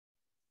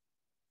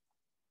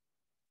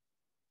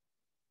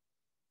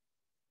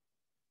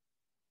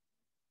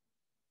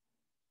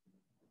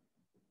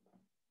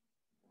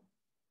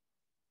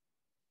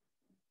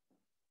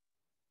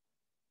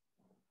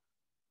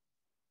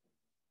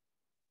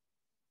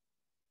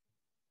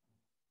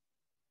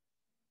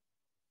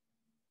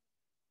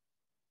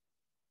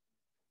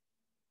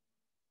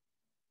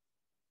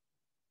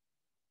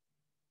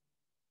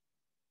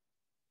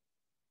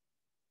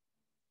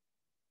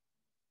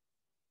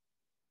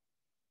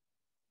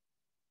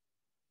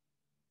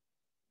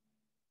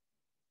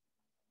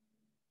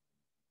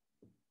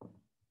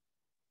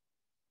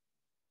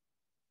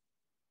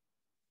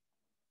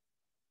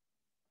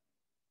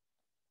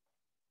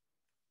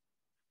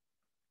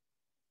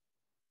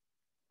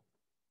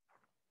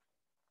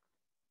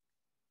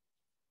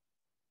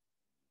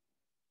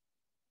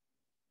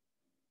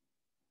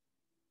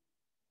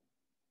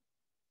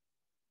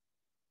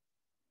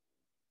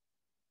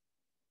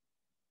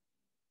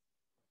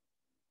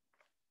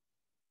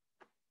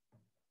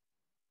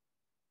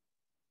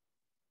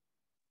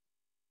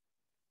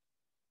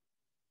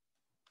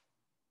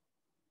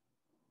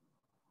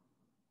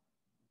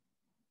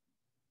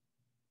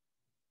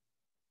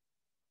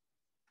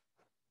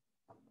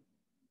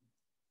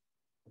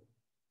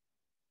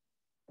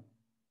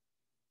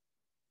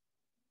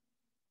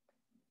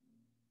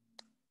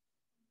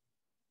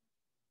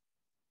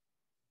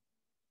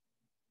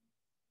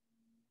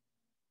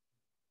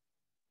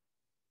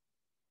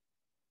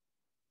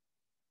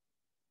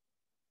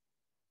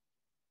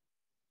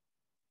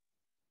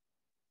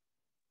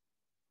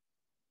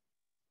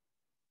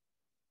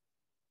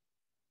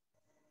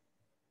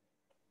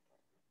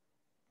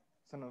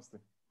Sir नमस्ते।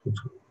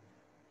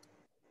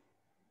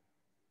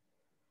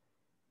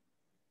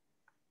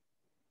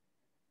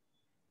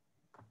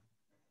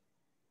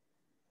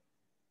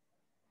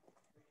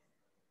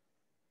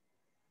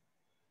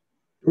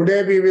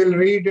 Today we will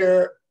read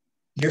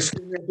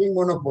Discriminating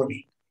Monopoly.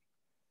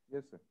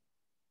 Yes, sir.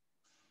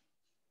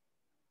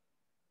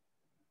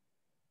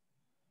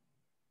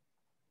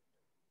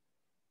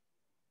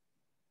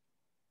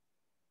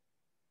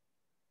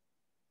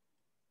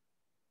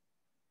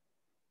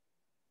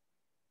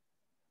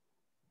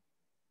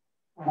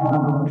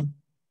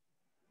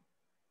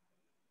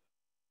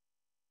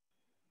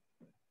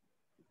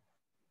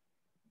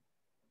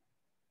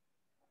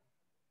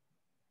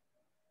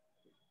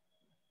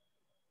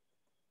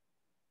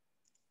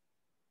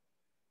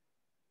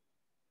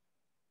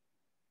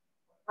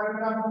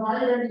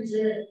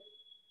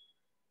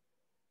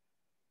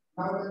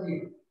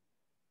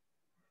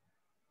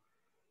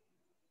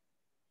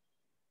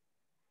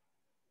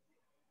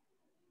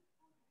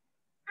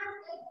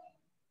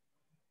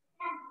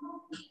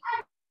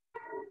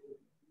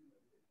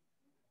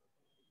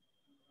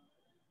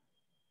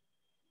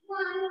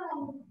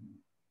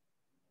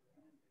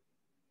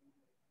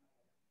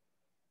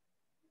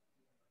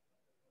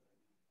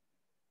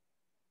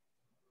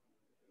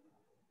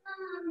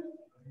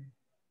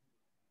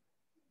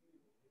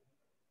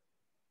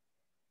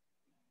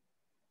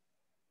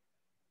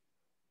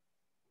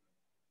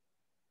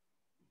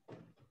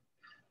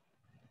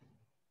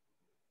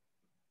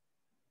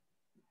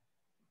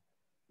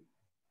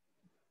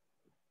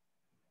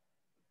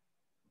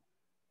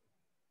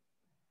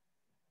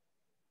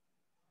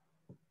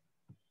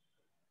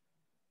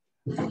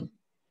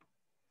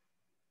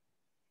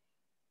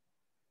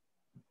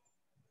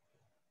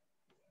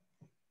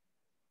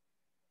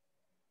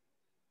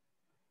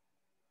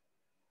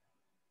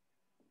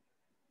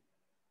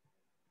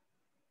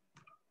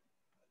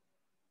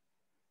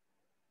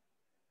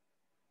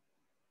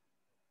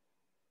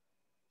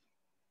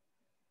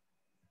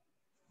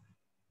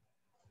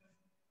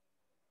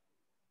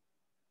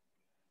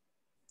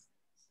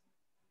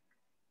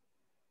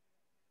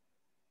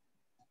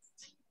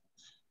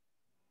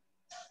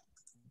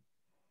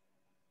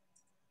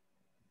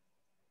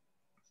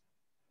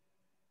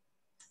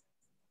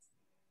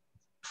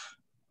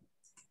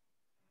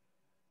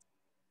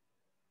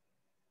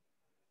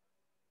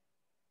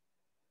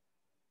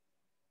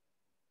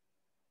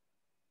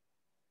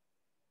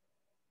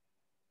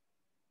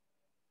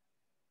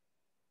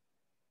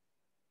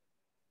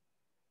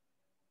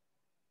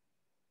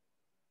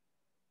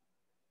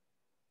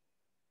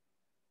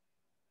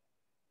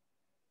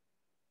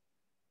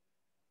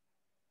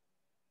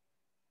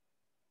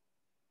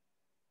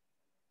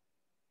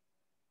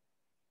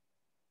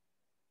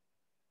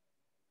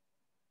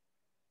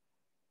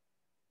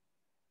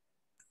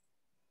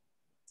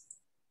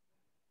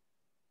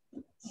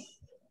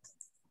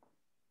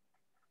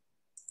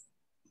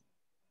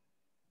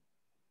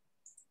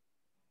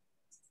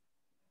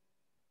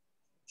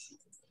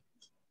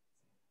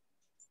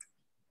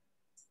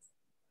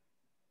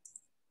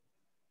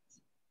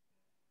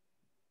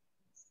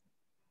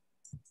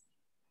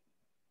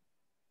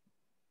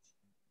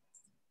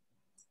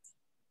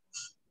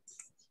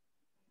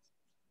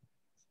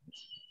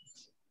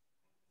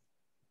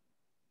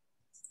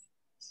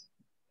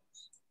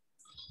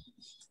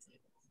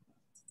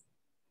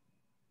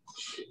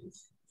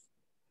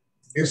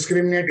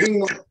 Discriminating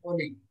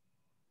monopoly.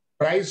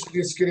 Price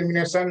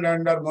discrimination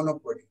under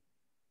monopoly.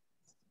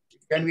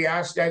 It can be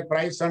asked as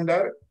price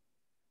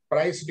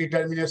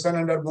determination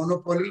under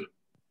monopoly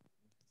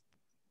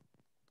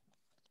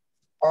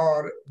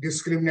or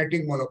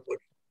discriminating monopoly.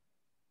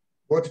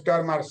 Both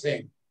terms are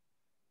same.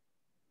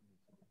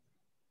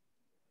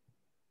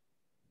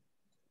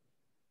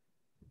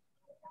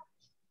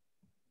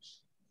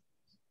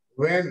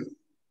 When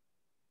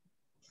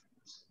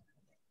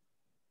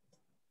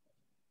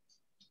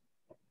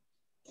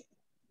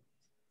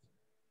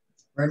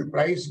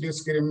price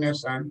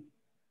discrimination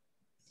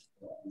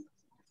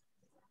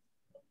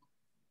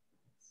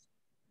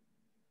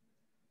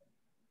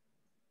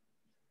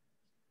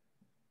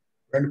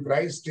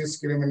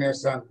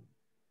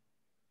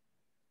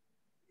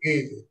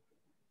is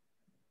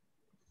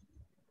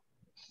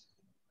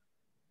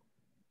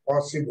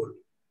possible,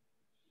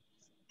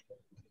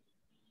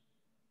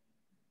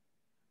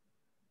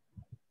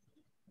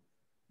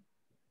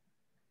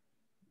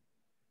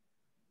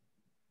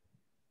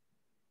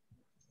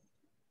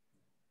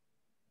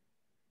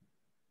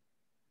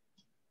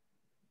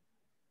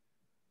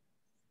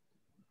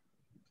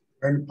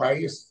 when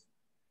price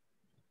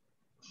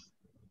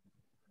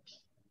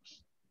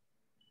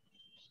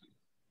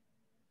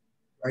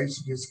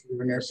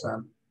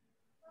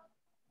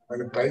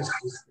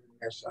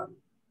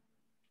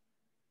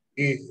discrimination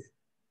is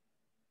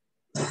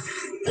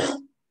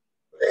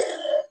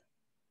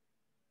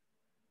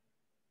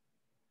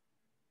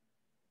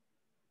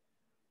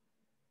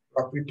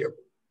profitable.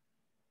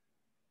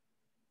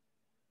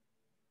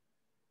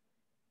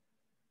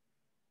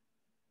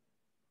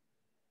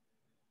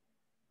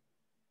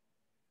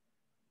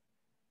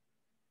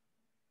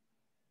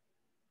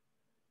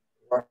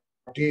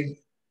 What is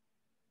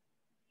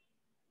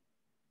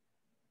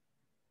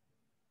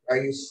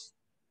price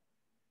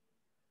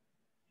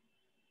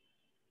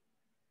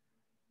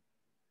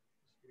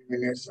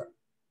discrimination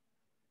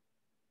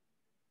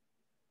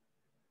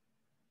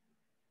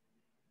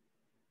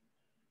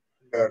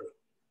under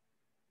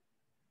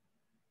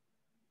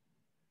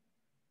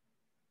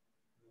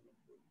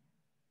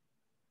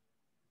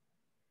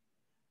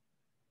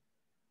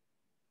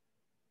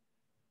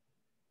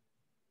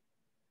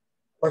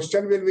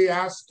question will be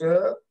asked,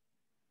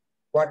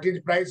 what is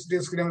price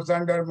discrimination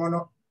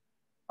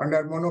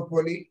under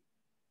monopoly?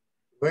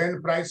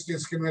 When price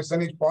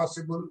discrimination is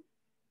possible?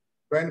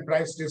 When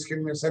price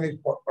discrimination is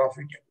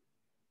profitable?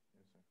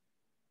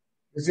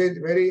 This is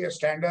very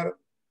standard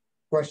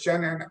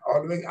question and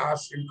always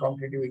asked in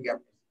competitive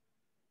examination.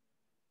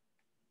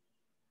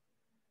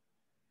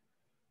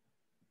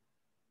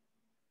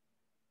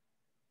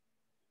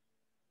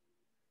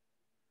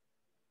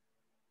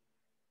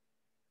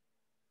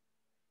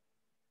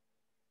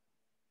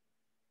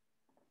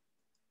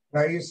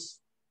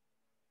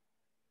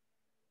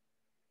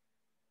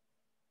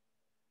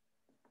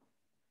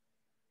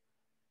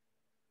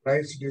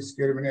 Price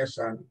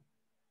discrimination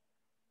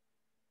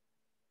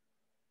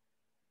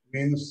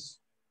means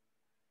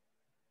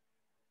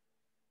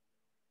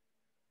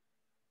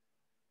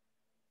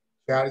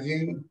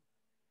charging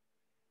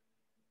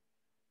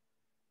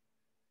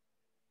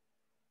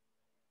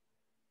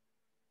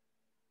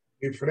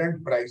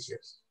different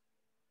prices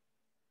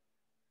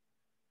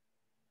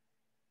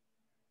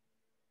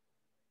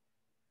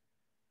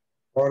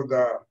for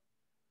the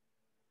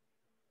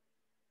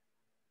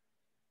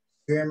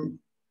same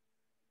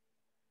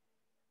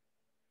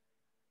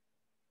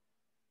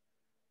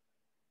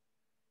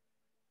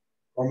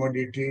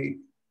commodity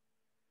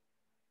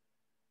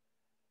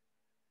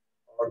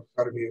or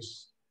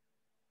service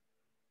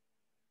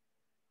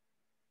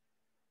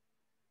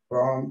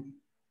from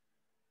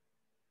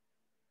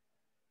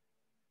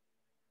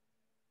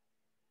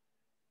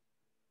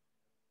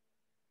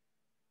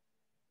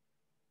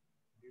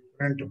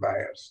different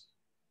buyers.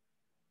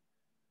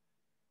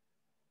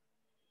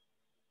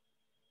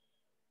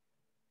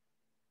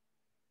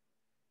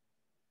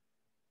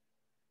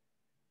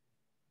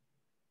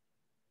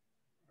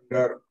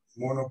 Under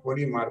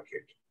monopoly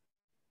market.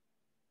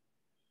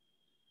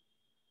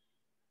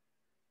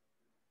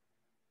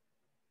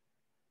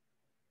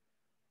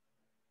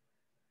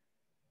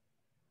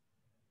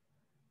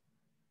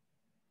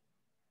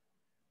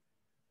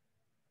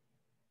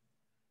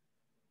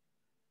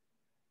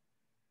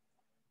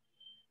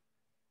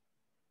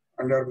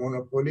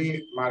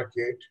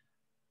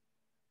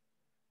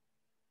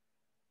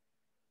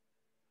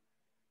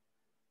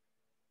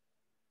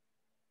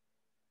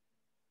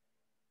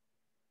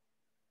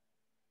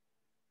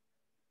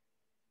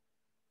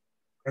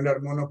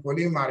 Under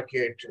monopoly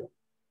market,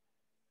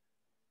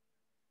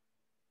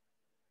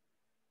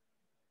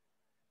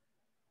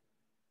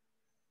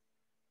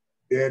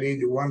 there is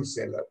one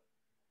seller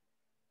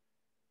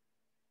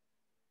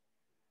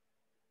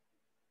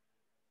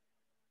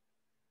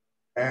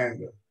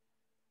and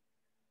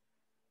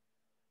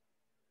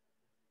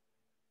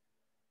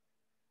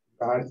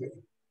large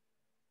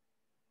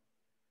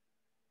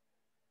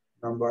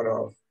number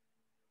of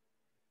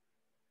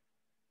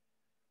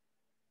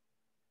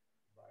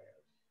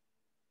buyers.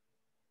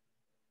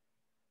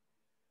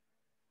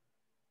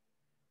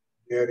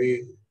 There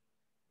is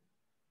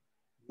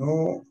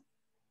no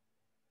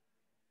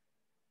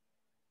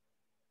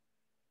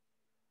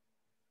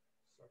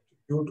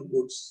substitute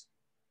goods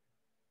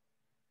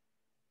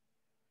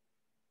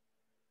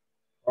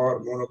or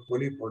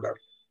monopoly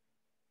product.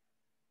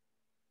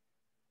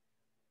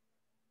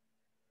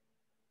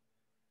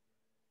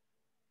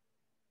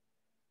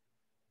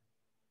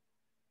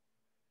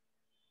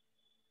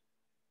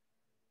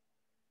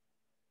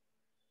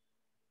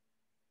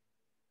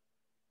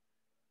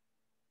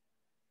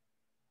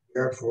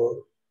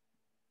 Therefore,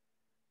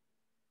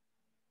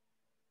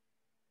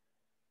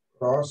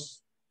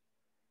 cross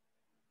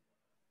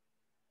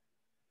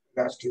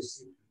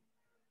elasticity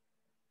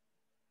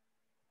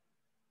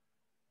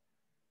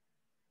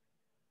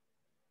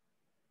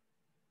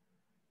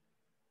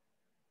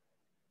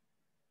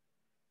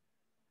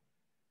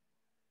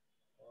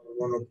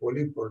or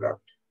monopoly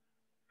product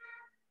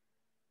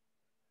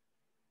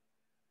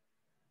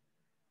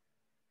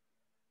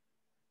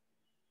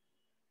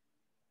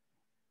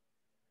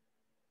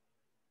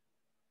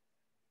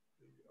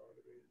is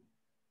always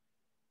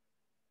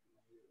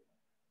zero.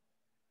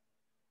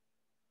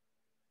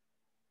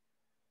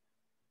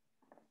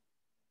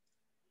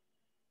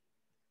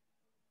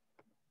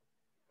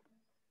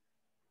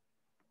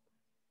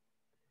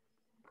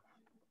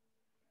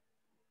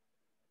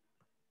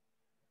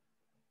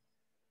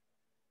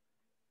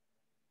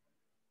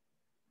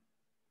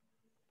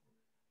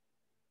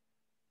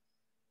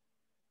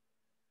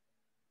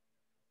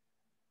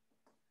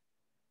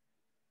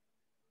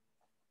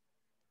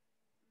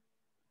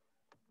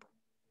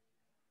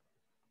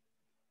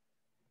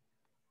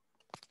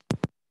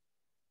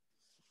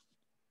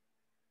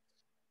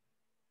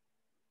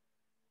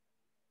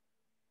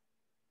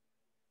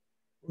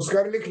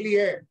 उसकर लिख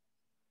लिए?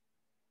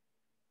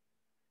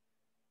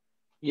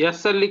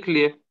 Yes sir, लिख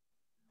लिए।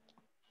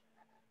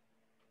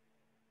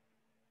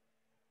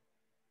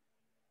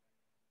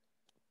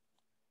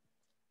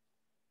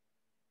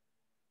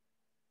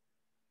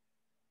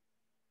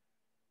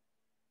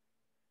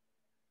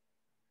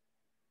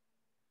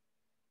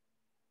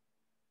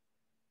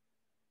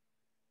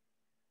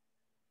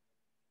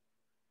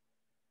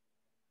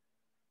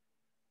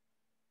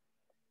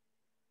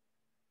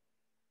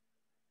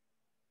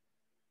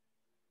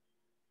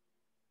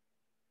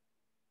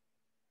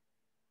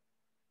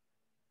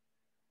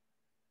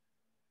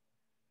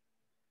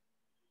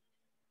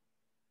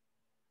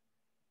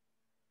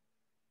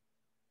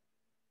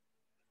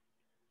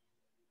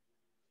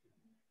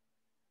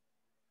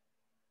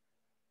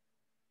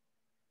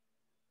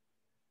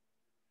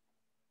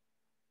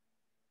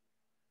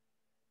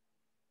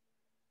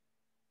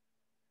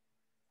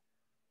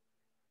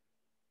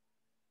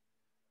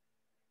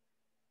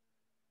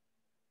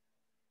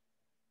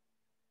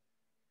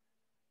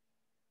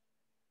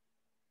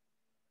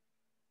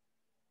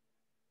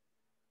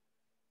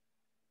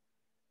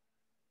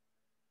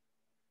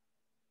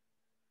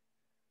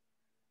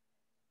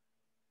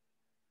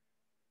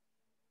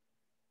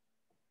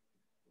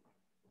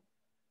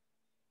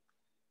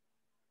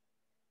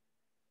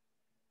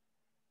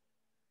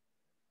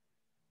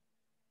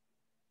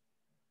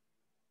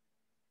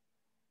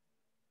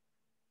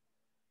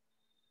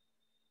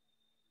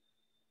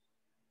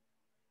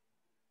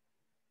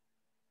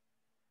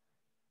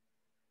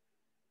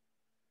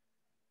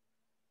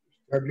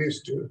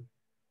 Established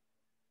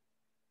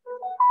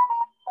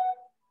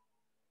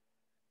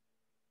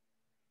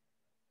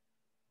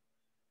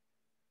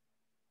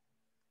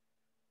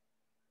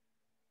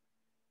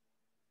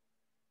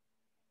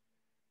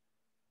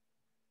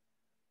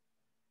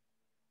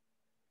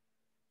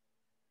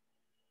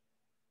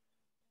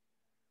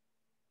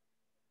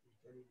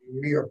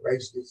degree of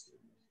price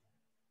discrimination.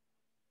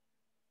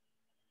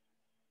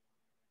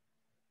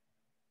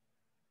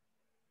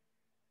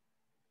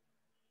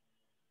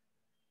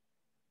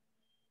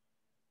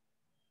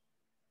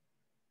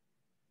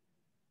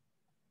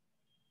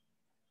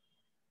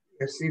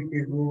 SCP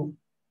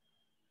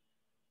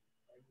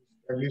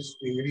established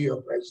degree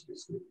of price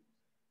discrimination.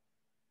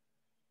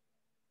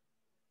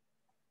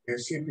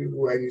 SCP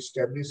has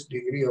established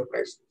degree of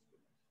price discrimination.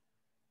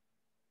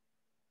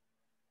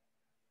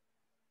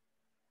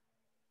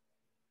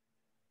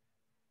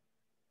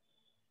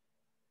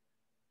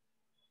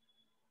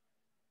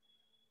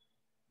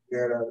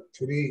 There are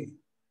three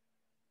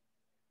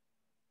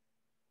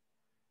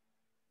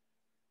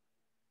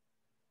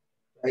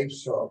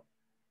types of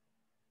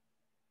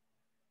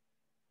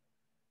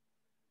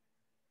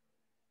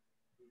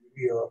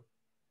degree of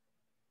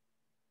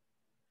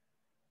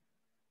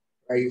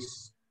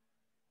price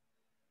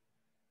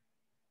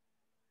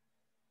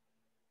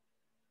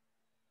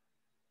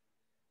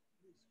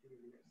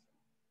discrimination.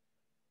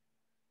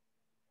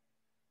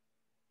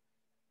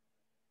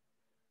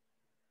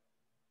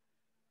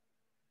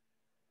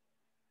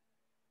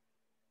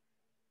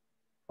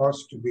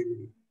 First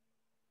degree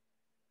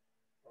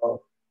of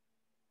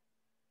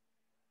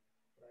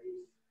price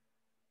discrimination.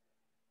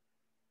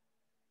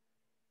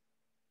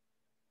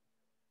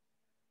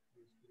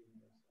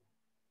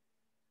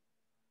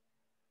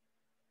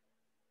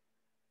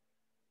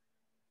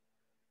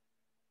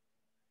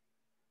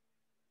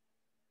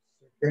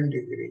 Second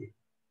degree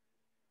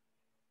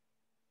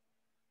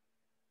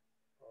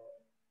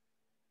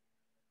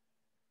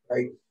of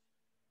price discrimination.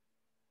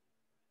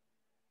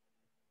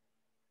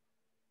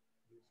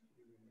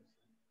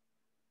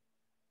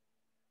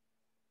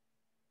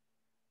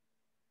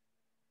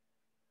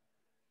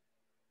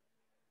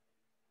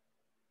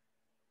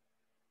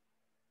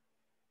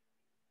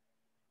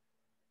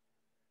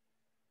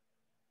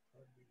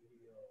 Third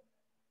degree of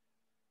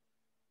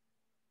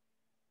price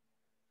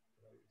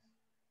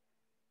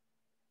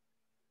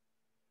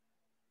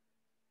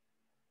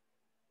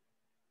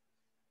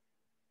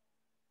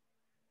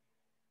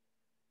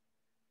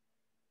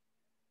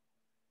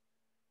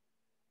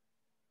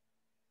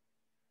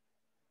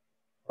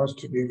first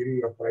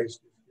degree of price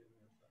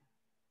discrimination,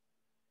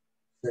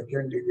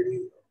 second degree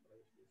of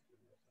price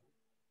discrimination,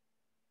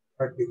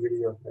 third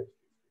degree of price discrimination.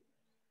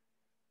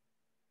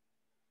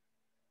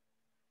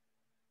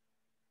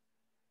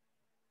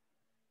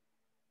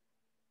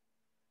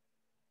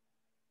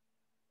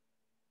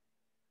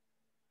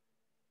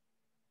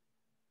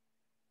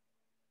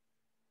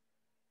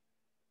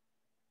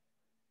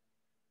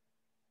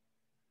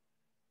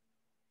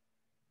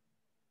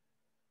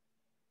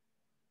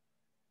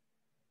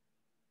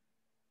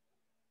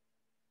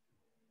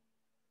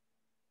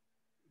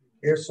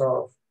 Case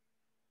of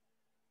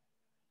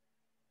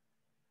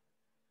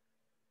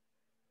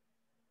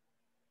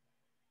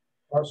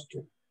first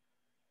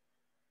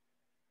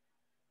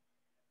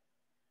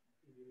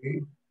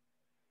degree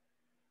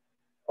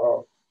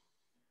of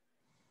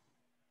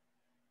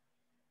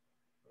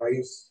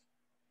price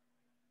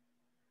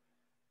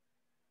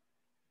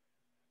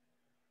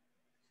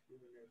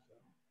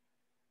discrimination,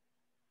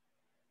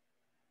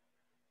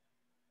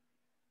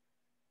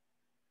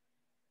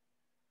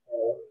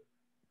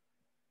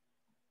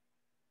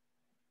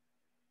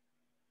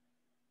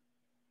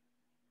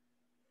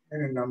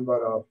 any number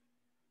of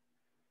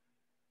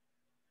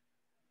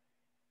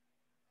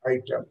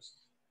items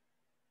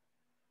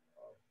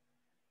of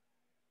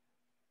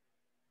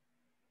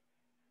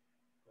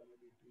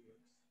commodity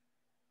X.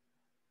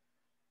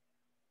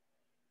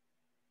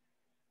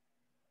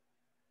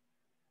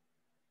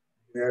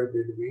 There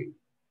will be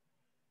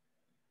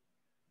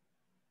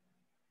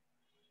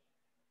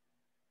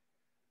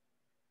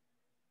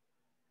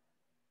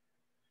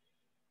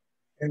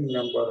n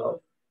number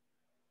of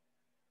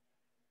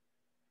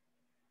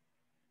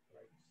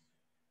price.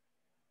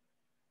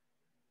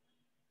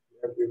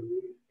 There will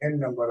be n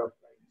number of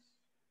price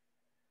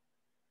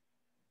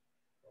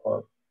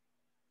or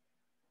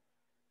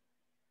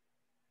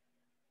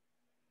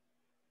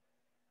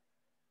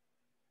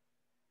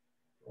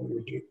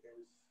commodity X.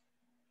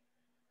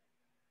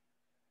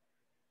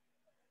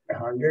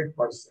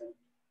 100%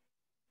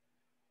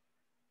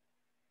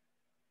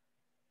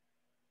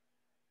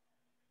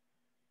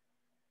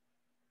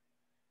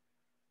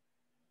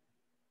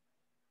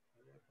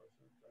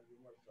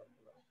 consumer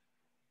surplus.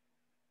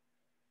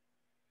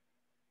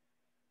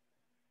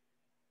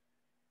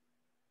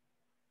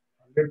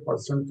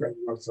 100%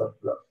 consumer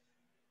surplus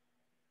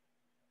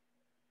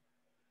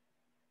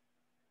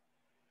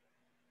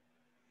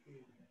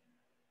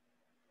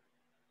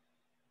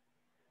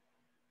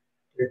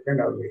taken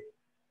away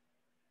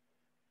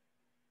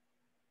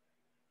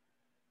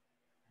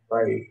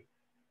by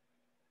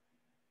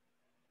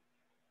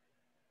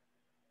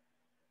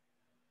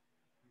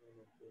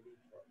monopoly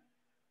firm.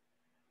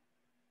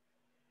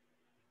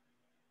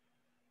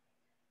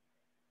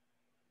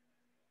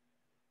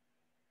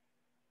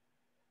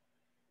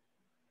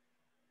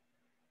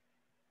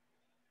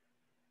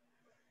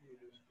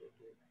 Illustrated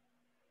below.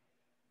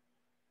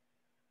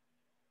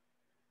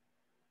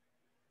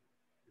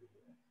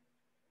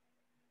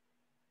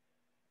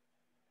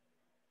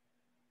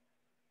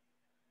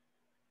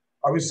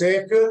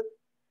 Abhishek,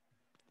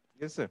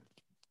 Yes, sir.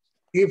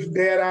 if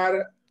there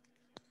are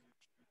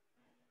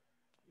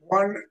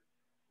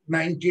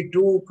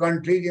 192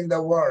 countries in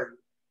the world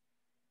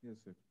Yes,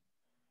 sir.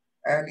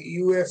 and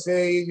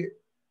USA is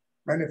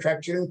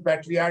manufacturing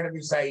Patriot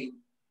missile,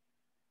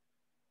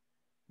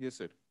 Yes,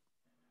 sir.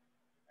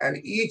 and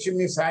each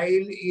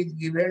missile is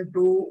given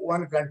to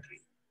one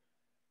country,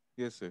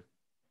 Yes, sir.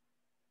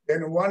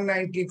 then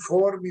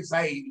 194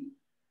 missile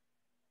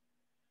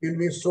will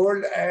be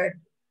sold at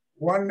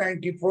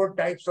 194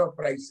 types of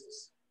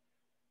prices.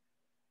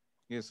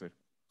 Yes, sir.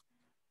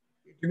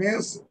 It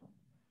means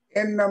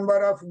n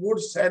number of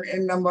goods and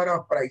n number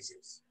of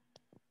prices.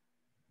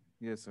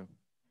 Yes, sir.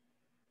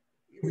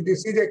 If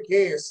this is a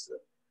case,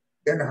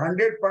 then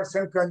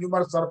 100%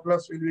 consumer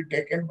surplus will be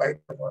taken by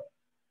the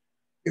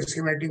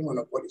discriminating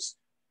monopolist.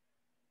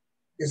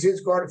 This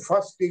is called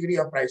first degree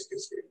of price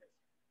discrimination.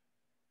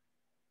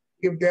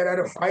 If there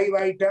are 5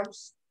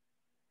 items,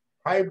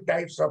 5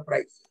 types of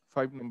prices.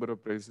 5 number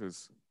of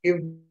prices.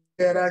 If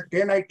there are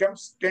 10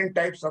 items, 10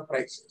 types of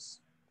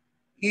prices.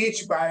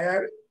 Each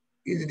buyer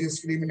is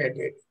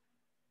discriminated.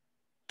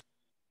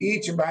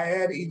 Each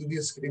buyer is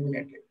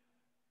discriminated.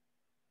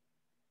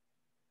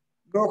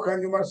 No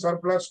consumer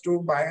surplus to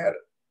buyer,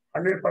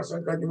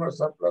 100% consumer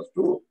surplus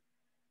to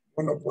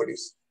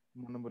monopolist.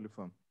 Monopoly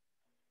firm.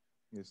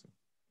 Yes, sir.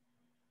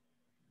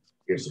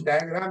 Its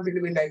diagram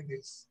will be like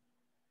this.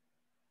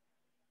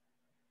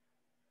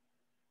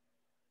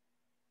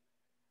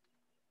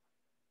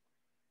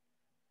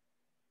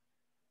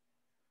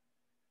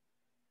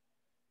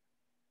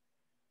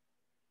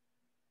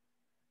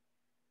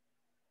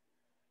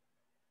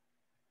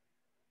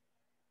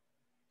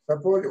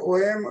 Suppose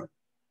OM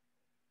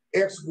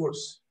X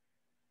goods.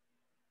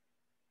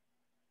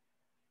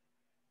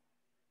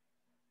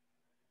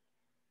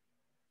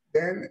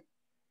 Then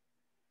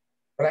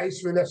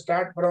price will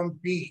start from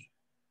P.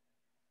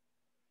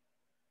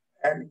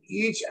 And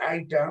each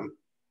item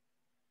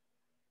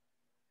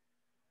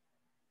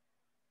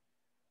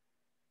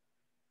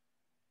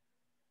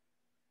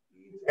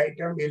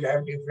will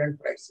have different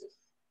prices.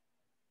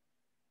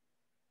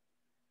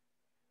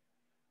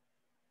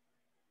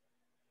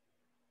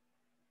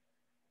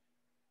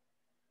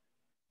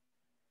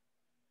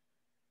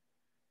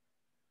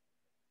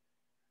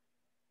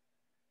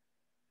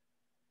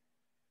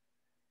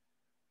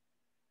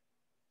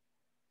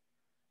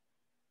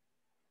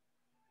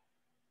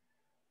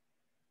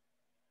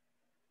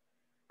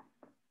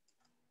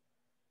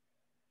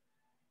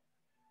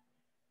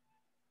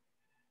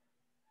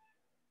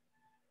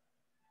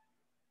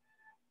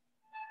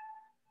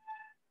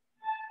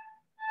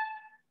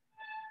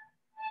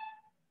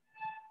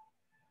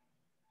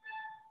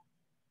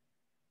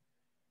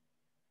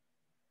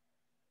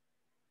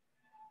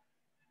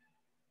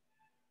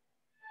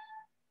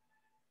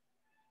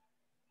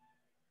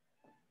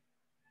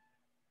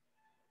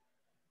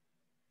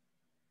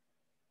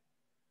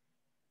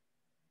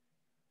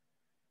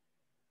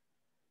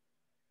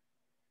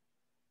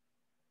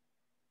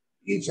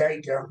 Each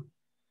item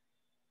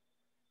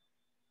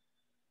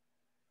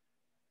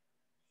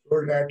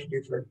sold at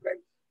different price.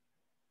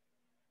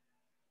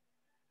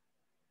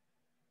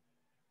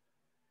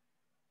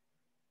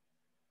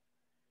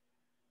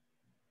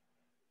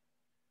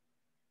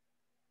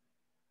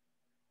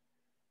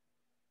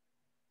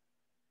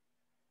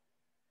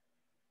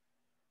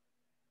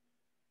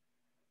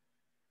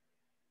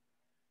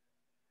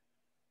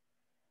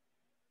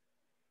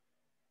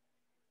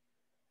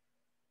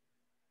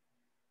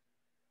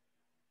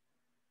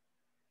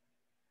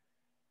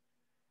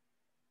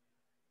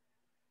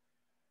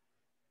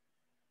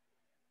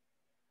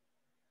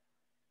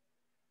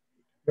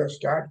 Let's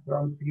start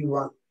from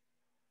P1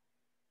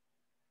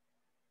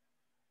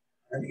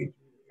 and it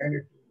will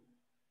end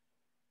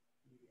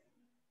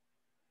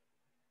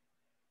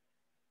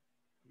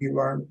to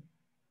P1,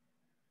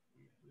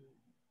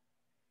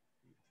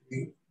 P2,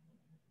 P3,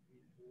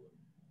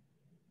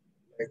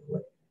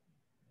 P4, likewise.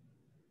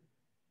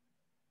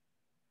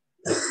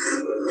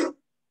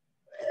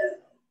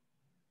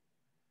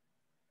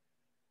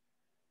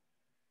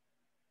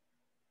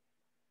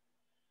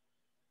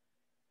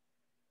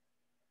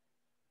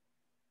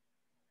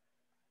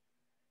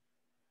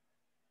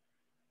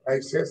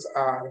 Prices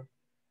are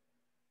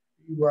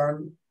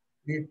P1,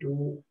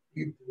 P2,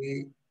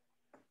 P3,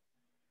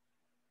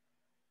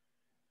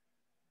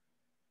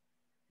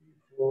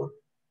 P4,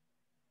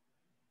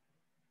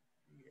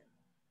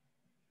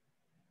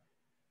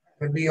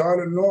 and we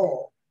all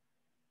know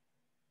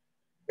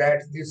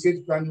that this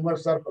is consumer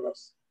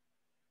surplus.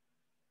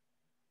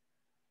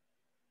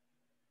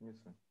 Yes,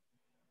 sir.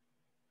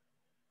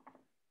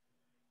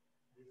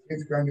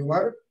 This is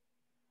consumer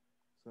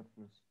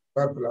Surplus.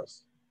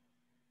 surplus.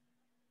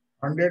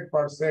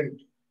 100%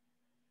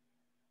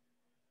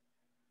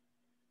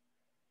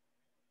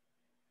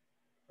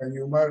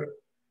 consumer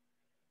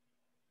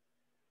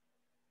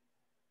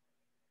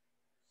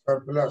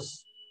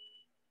surplus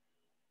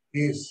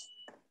is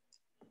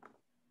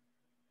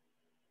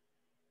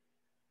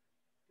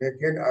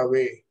taken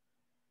away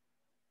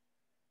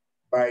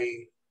by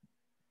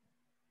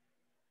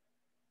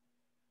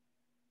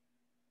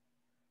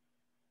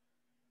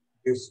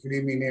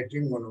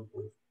discriminating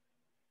monopoly.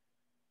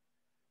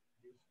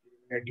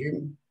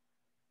 Discriminating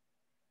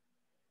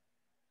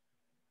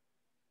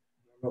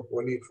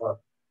monopoly for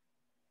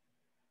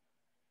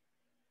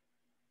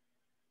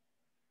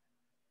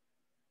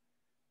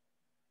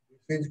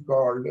this is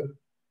called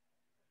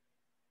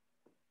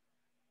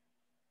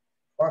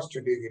first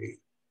degree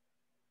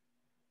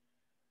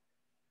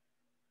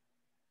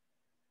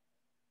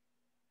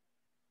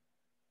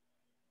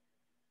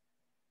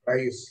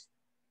price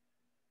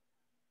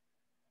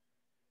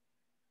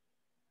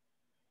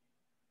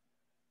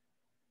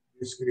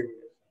discrimination.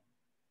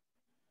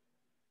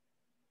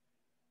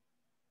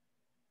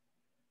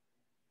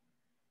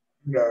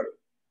 Under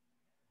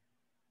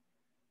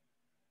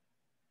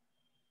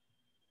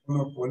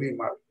monopoly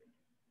market.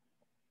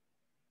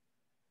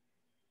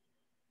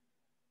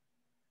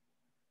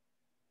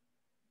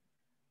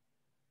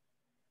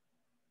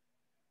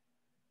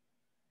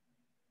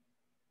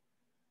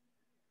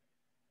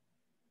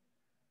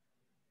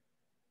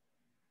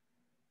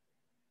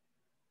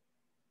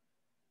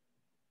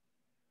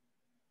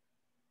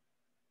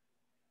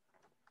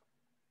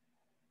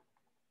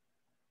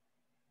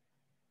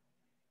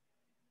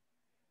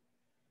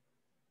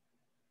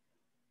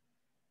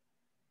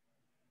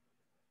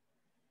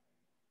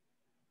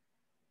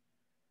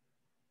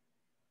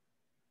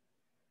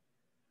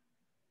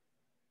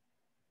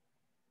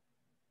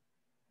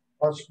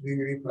 First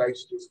degree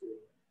price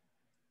discrimination.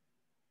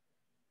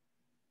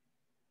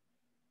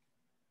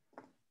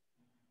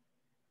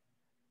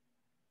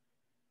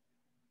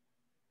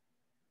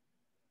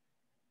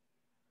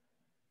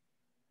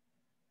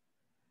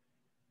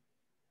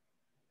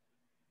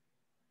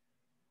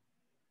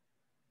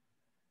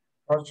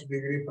 First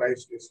degree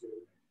price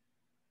discrimination.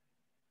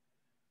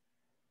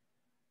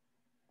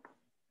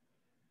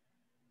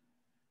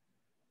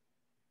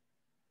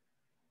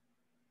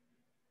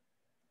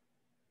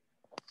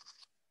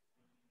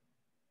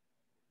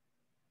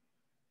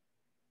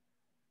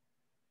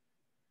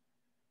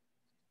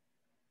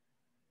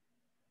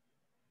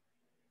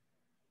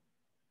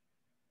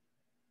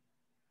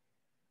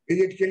 Is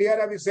it clear,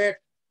 Abhishek?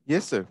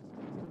 Yes, sir.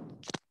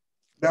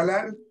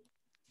 Dalan,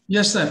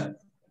 Yes, sir.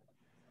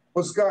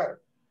 Puskar?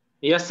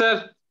 Yes,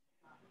 sir.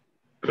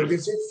 So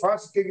this is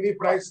first degree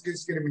price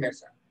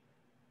discrimination.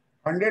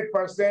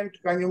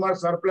 100% consumer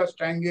surplus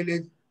triangle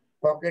is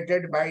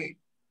pocketed by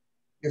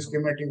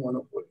discriminating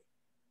monopoly.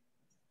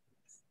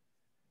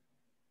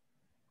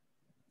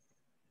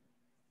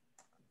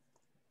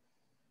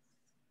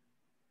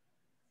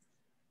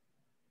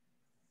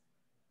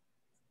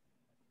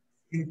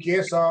 In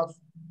case of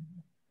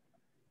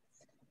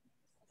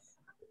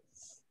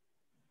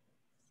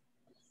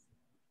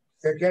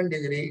second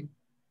degree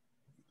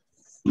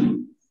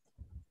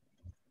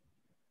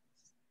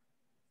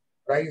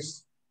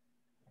price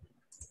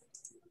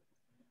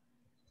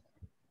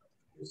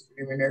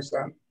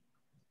discrimination,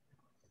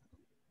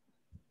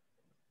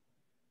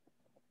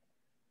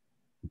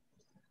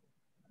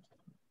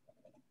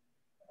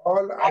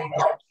 all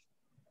items,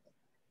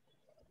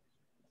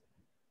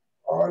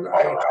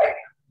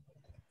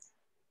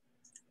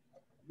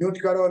 mute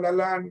करो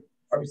ललन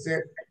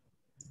अभिषेक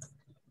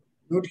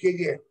mute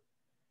कीजिए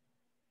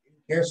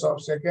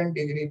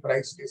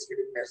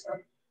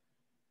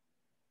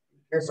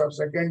in case of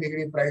second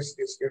degree price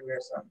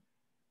discrimination,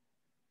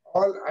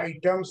 all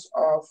items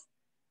of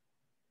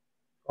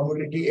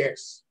commodity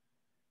X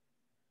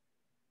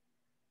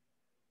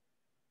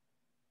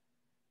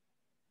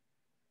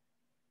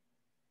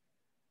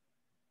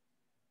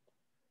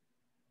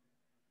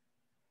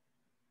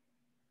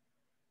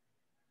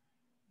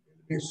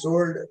be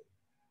sold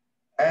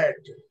at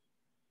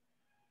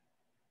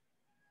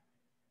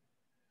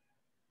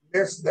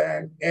less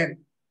than n.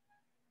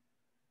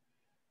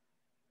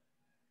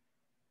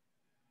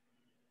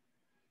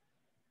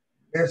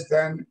 Less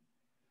than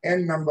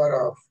n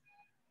number of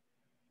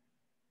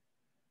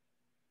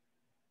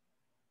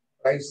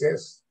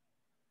prices,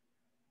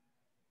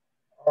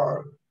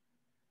 or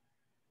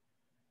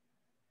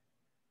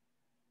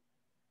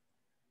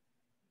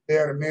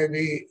there may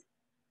be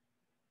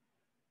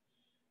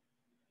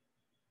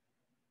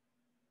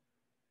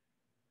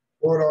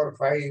four or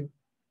five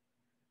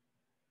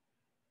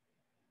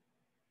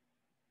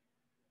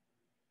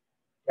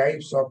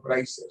types of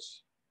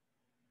prices,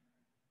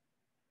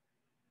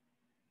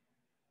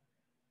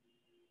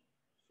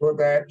 so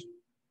that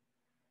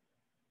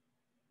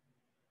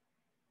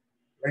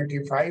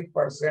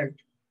 25%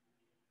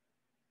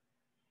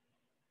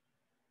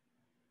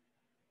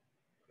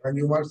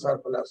 consumer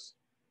surplus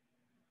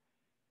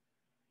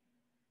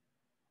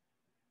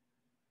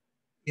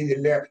is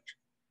left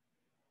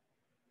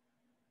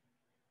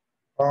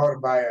for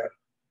buyer,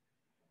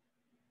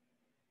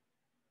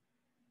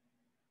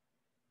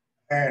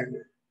 and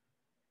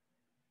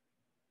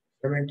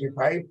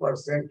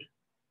 75%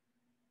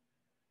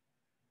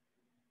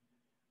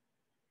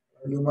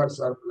 consumer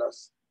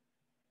surplus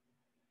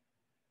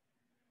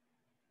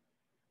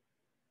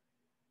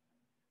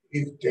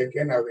is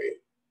taken away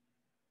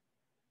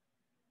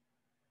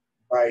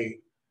by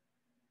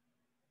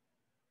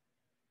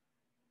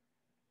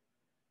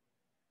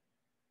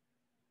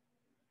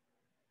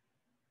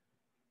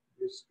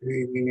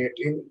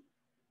discriminating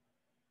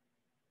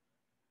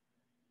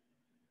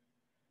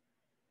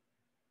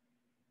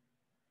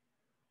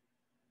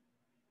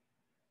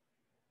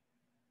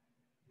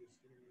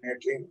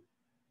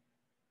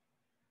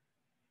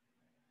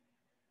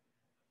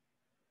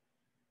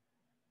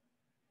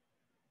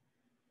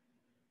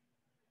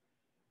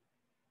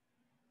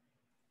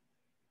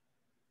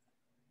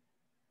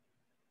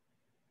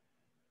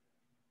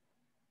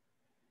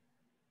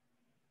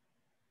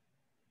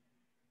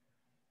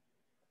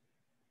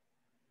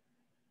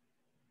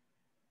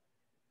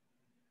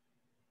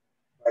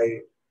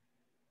by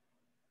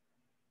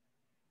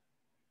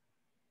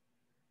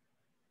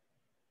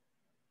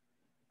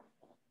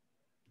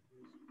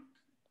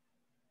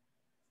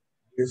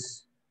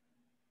this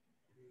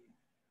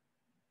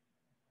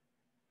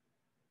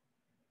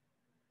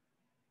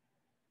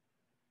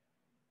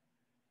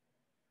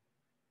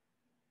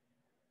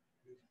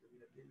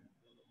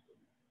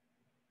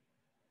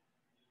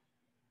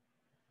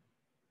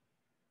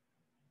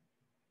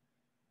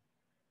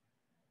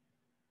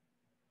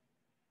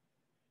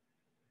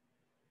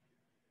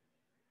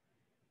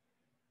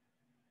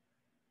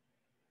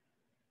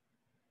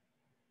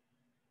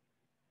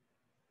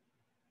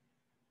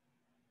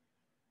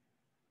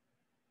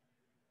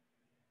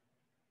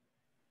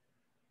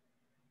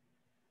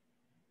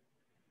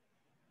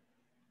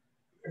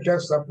let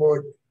us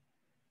suppose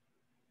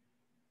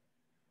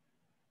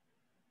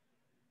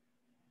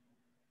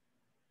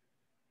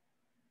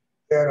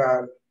there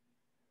are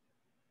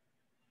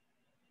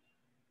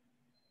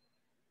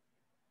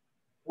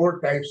four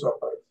types of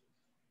prices.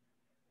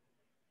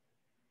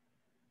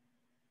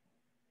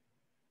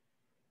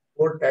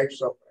 Four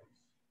types of price.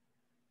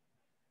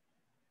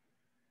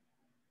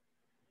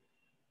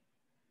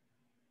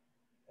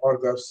 Or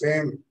the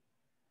same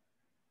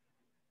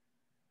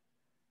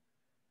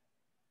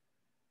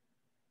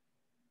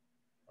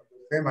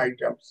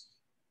items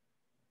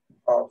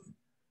of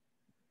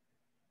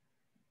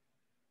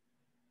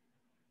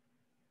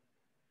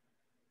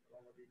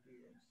commodity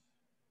X.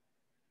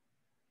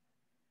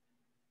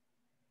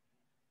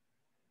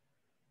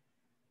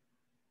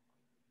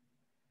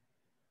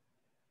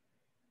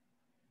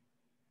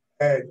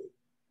 As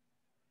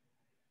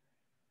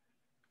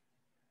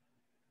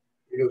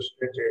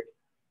illustrated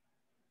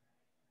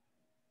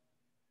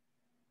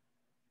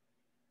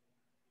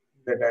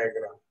in the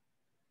diagram.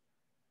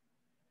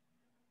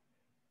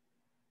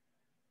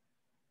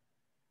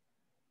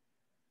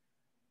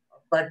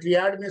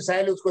 पैट्रियार्ड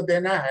missile उसको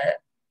देना है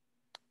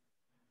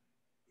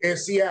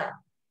Asia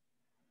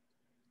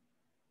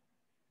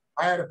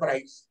higher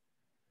price,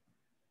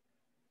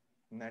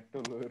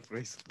 NATO lower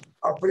price.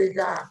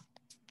 Africa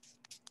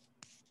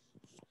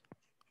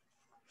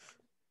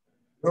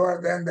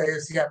lower than the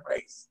Asia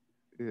price,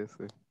 Yes,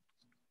 sir.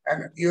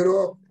 and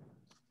Europe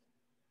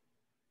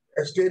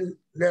still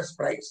less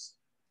price,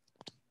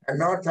 and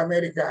North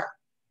America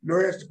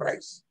lowest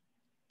price.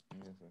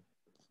 Yes, sir.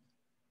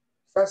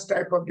 Such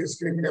type of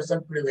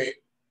discrimination prevail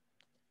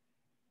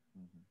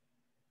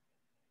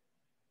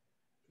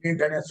in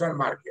international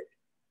market.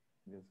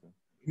 Yes, sir.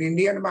 In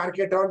Indian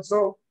market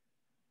also,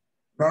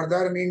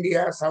 Northern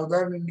India,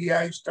 Southern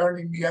India, Eastern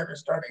India,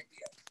 Western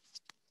India.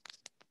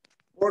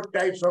 Four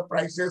types of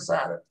prices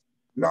are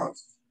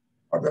launched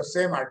for the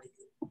same article.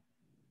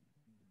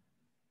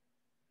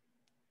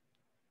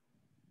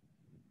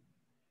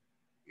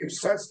 If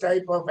such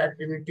type of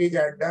activities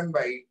are done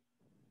by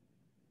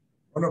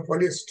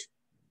monopolist,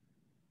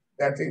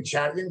 that in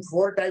charging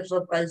four types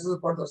of prices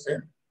for the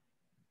same,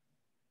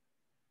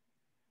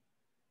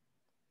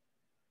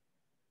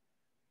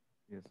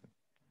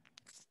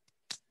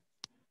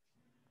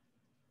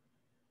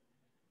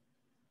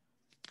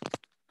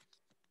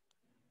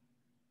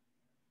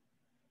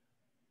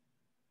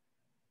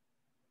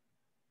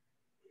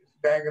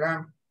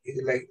 diagram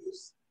is like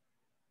this.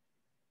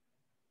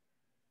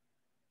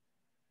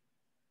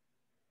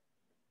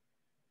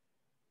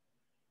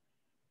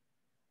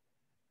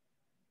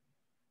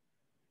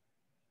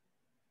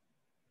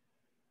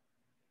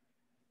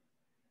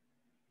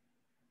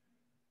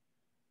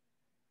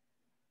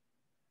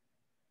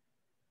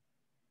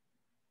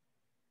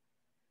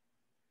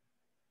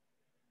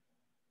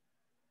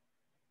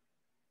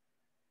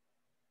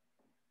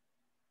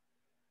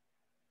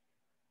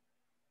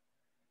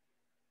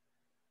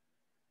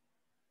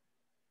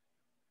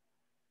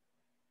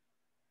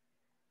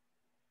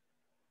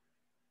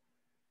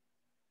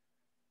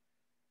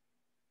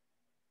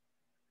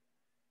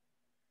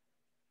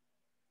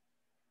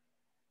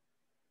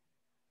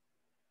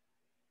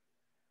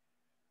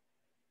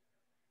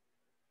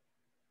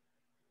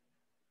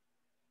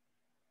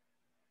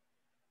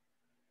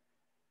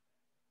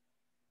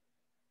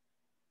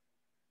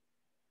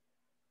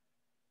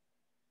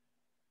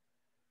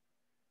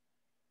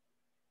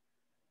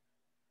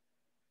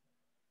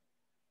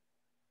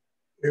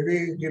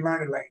 Heavy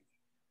demand line.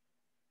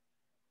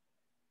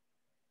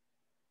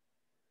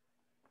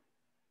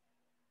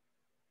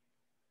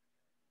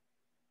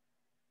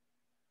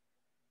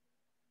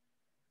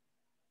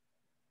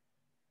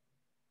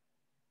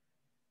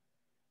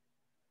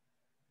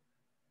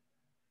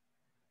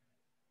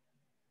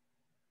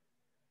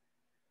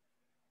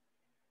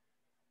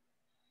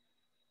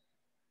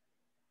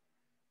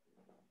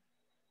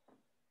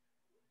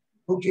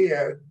 Look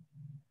here,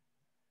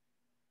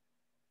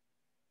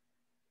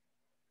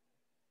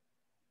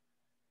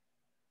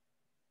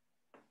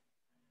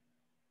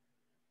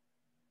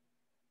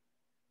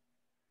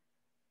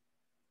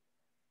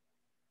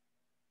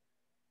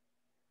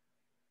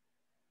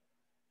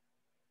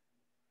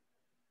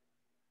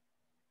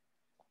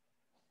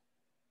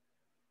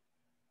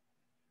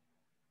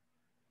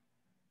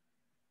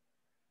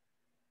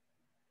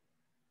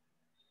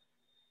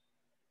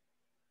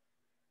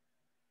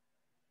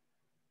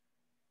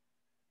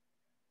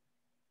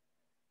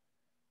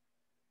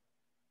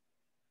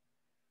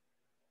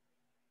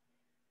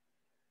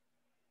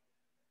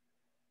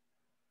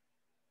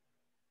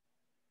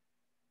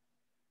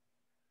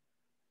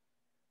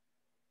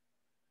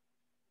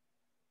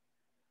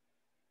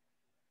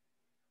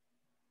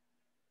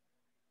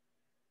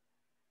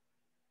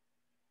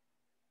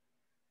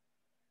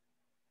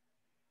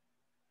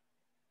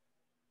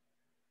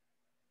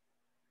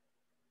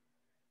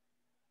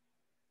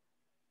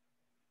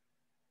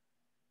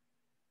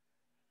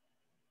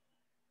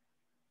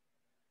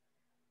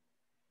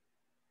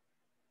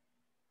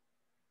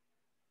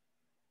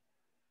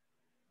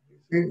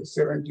 this is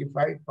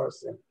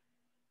 75%.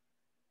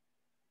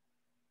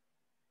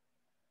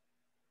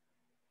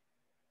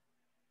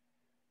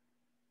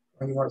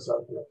 Consumer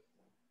surplus.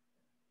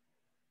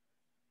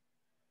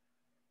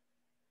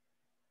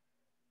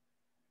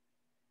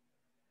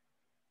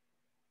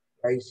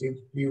 Price is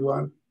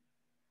P1,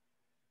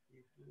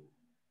 P2,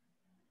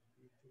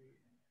 P3,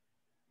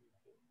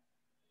 P4.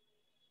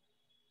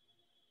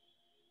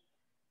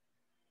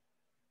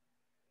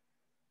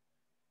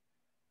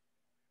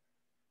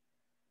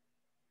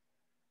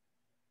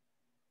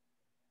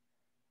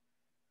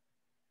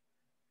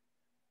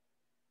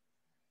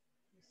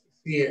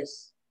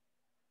 CS.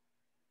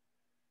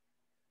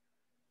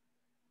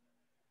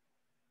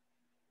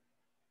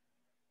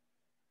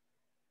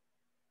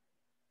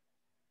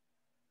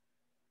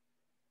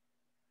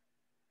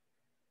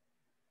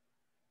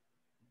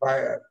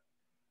 Buyer,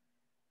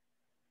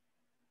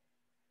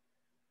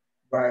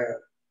 buyer,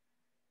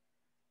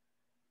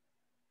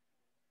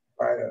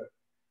 buyer,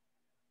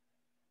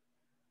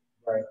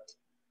 buyer.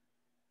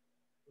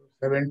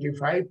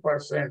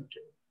 75%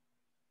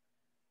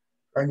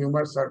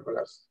 consumer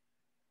surplus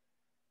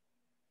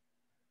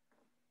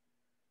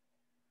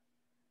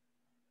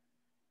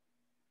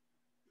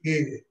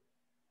is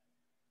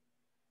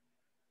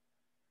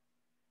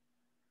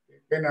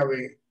taken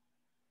away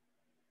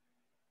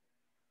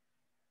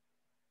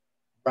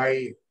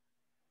by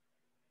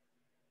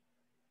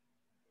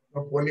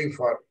monopoly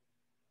firm,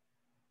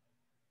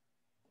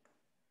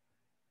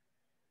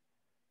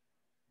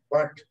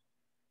 but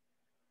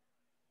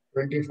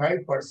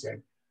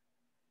 25%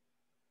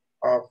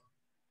 of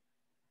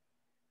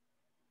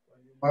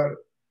consumer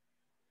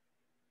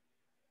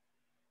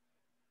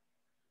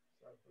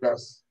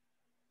surplus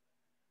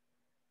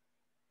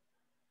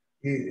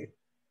is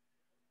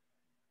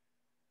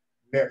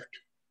left.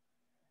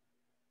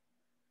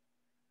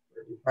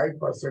 25%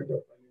 of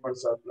consumer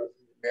surplus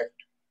is left.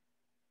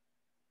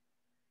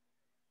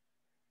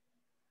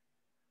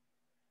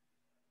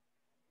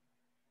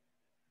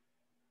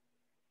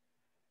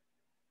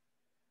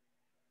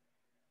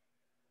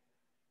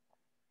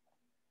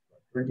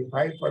 But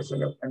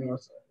 25% of consumer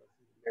surplus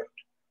is left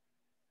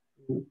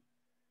to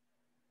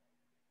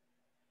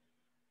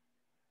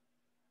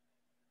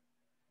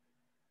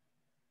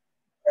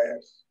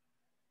buyers.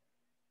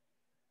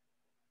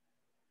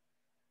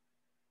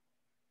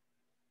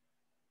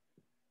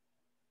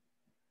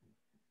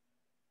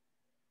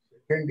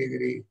 Second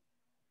degree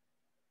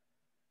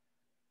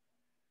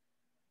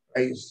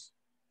price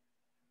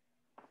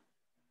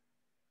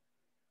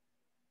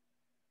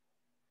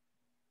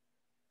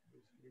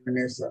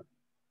discrimination.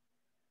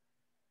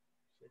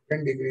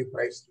 Second degree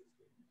price discrimination.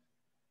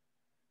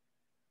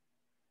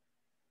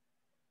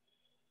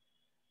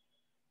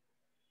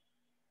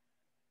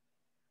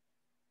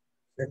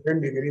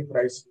 Second degree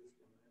price discrimination.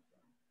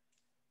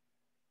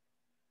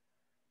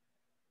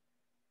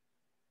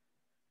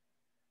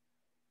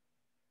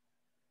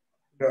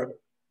 Third,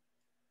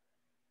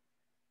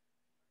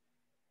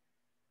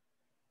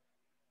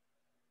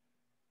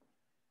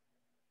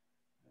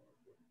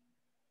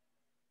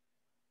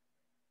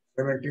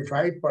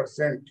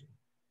 75%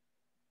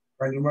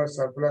 consumer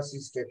surplus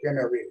is taken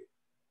away.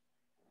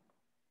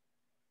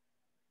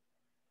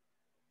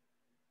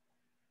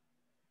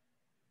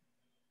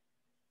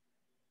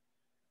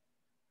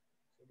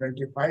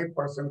 $75%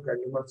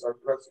 consumer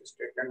surplus is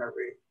taken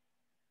away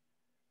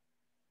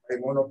by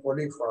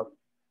monopoly firm.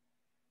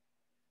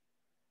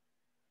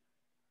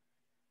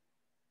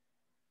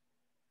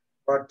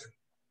 But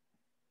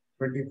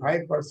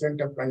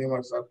 25% of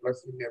consumer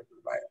surplus is left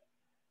by.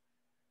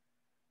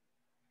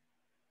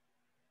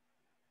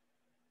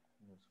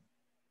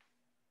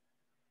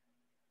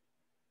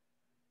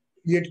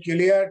 Is it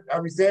clear,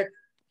 Abhishek?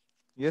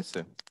 Yes,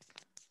 sir.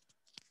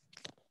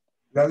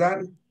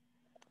 Lalan?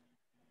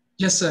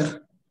 Yes,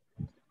 sir.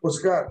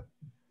 Pushkar?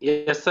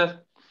 Yes,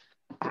 sir.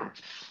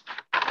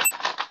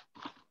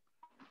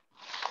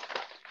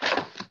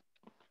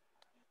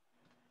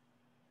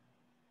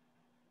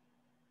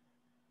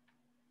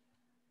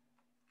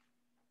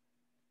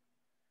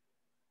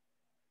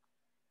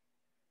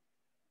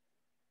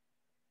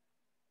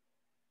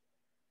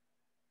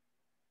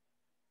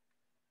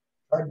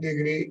 Third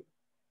degree.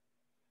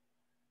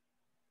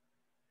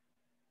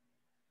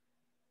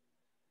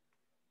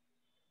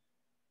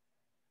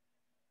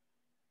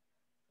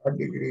 Third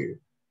degree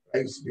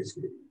price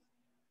discrimination.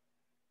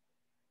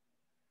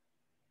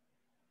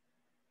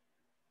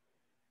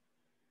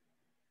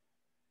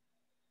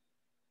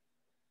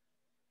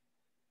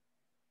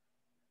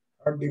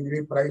 Third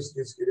degree price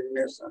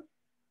discrimination.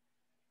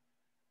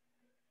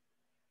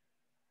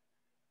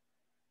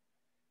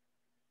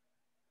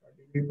 Third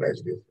degree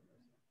price discrimination.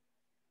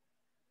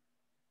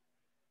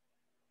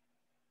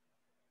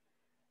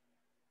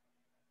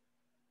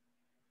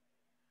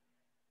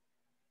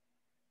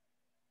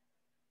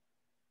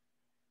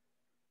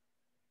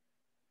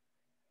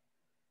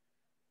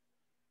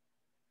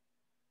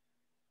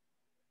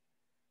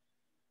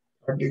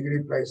 Third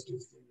degree price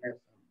discrimination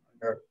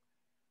under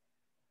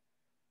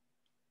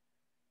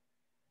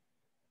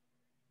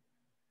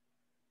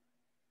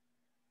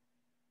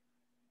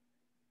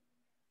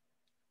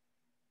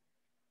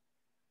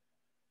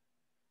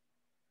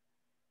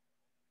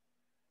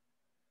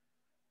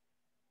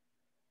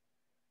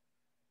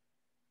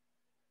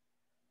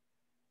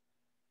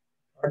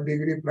third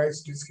degree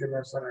price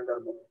discrimination under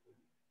monopoly.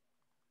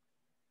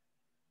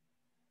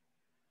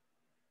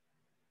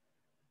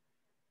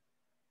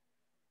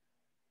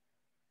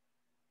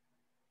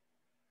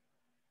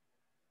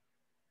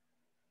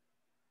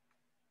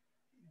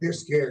 In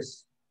this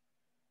case,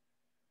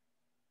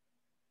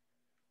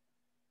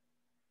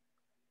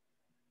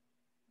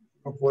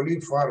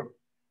 monopoly firm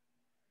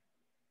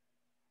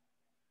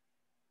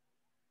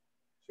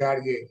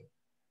charges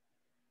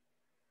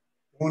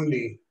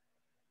only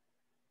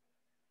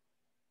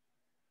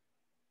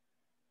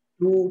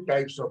two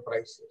types of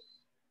prices.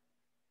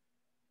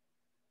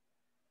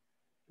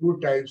 Two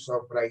types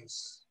of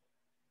price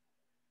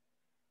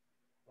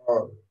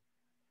for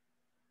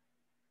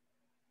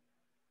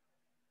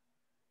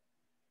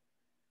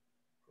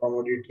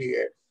commodity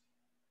X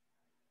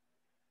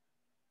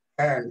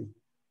and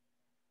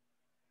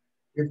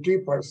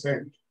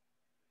 50%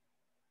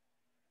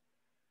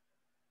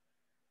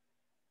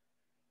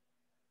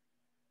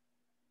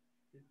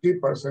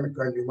 50%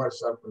 consumer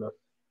surplus.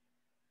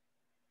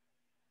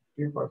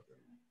 50%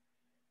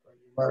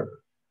 consumer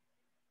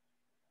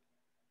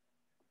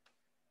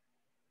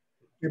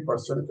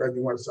 50%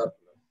 consumer surplus.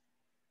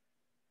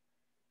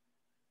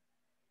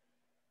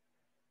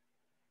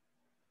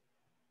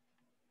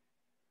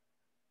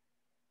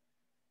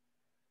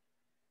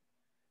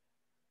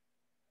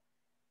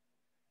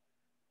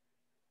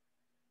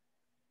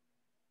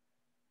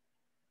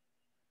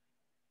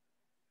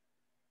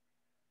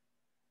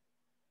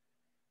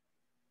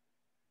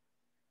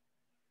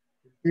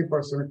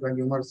 %50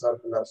 consumer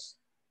surplus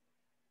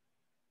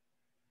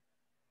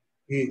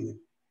is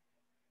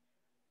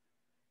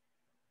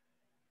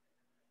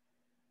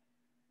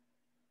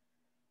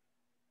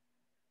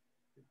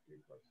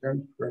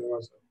percent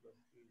consumer surplus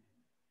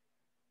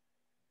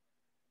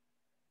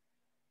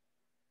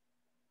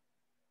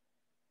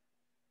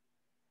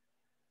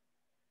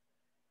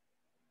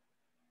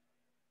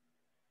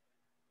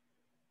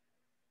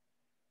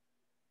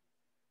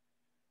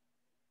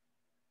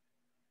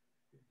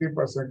is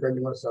 50%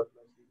 consumer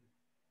surplus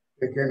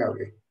is taken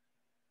away.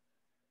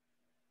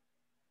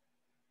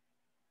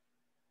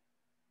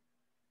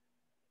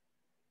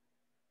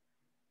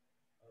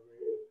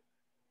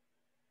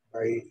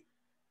 By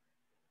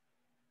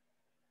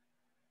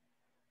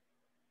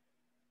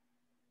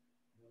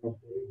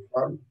monopoly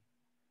firm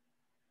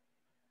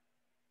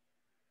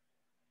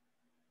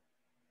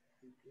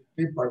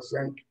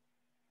 3%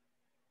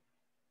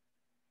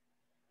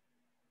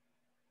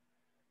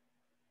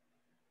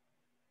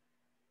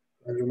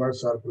 consumer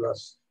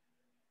surplus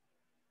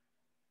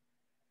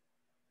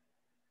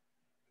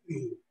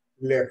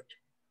left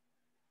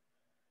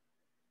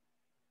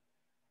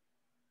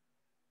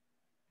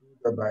to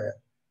the buyer.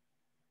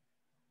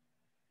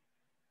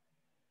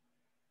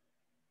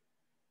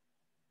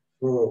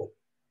 So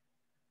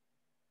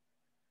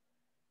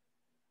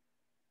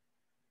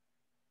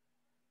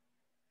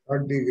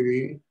third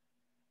degree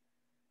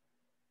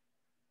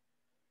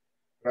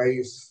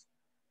price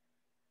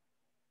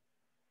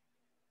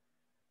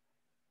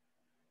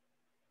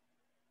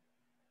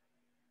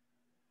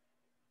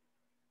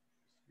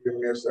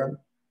discrimination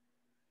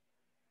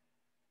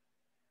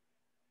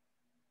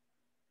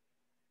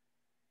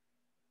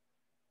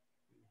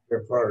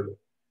preferred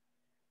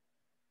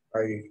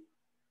by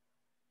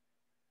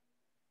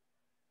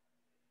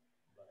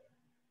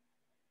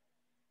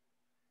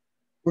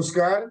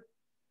Puskar.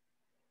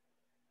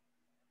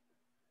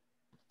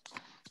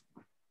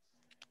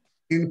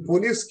 In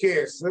police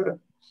case,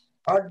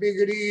 third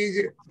degree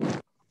is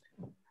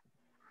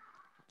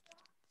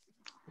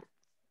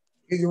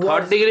Third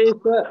worse. degree is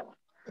the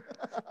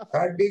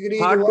Third degree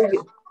is third worse,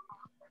 degree.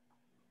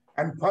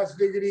 and first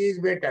degree is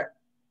better.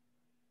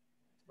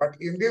 But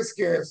in this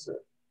case,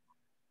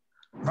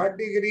 third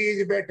degree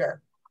is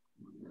better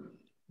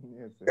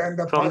Yes, sir. than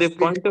the From the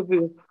first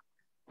degree.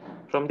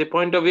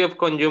 point of view of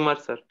consumer,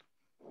 sir.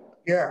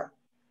 Yeah.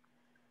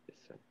 Yes,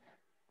 sir.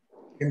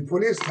 In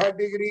police, third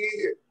degree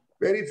is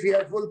very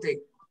fearful thing.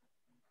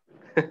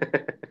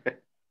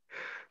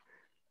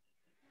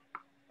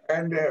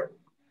 And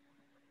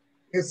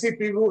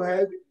SCPU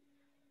has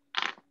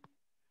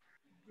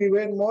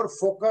even more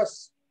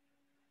focus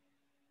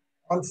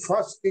on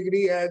first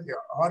degree as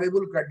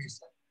horrible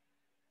condition,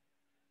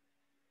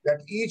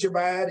 that each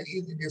buyer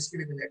is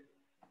discriminated.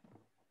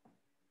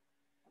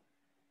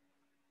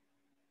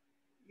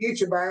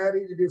 Each buyer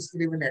is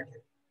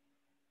discriminated.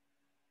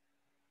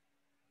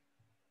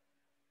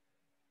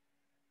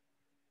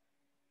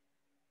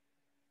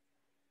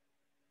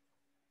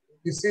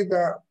 This is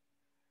the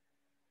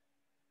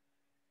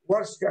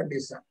worst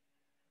condition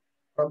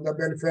from the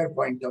welfare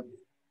point of view.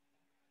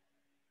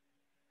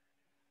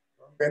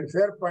 From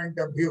welfare point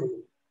of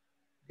view,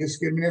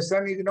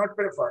 discrimination is not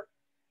preferred.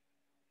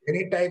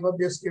 Any type of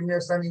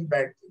discrimination is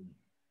bad thing,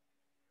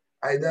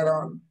 either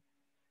on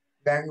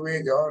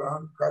language or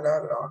on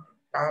color or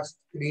caste,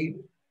 creed.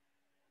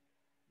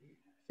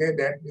 Say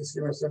that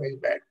discrimination is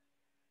bad.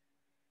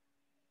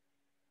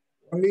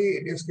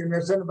 Only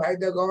discrimination by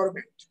the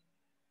government,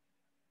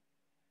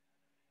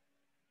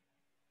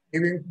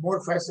 giving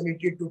more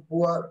facility to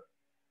poor,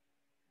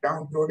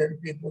 downtrodden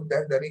people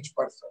than the rich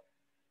person.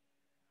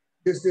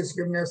 This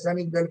discrimination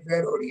is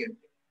welfare oriented.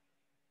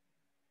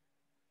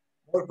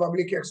 More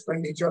public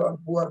expenditure on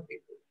poor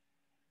people.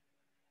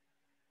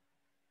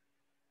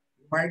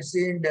 You might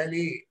see in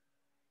Delhi,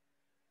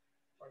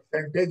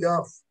 percentage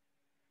of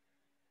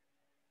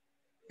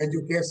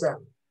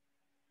education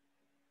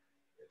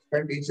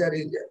expenditure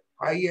is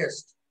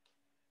highest.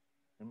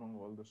 Among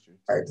all the states.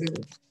 I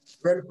think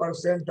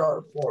 12%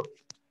 or more.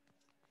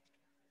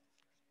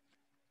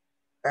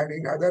 And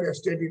in other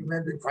states, it may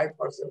be 5%.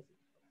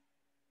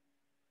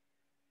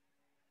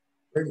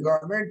 In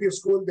government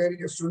school, there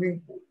is a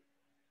swimming pool.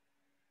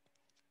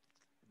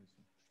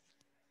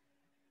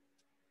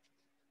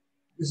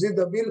 This is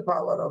the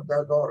willpower of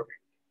the government.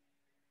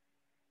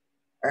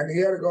 And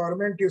here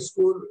government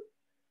school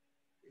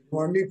is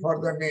only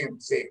for the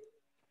name's sake.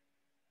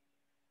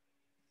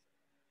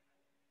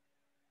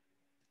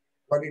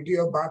 Quality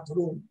of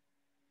bathroom,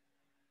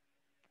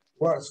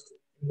 worst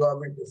in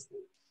government school.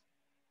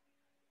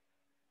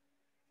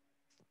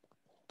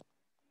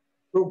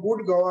 So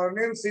good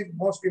governance is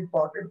most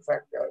important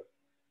factor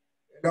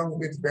along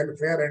with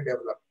welfare and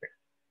development.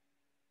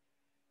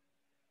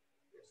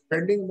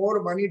 Spending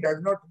more money does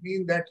not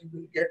mean that you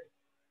will get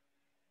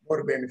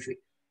more benefit.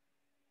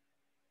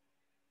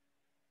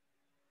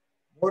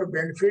 More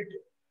benefit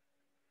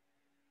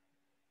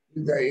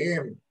is the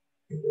aim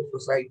in the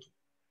society.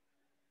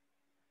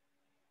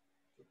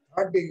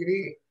 Third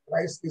degree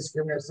price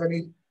discrimination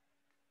is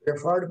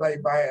preferred by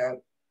buyer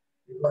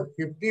because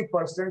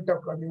 50%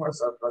 of consumer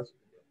surplus.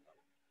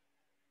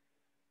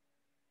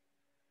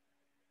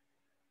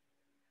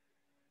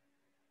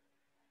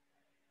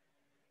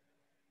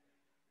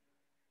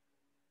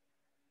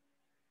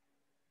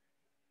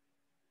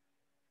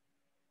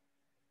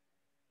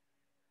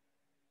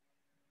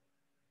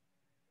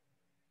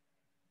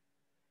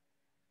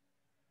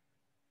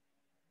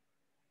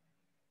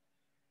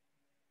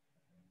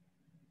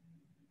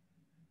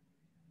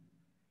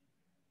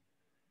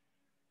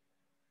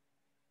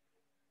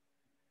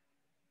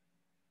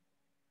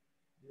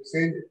 This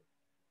is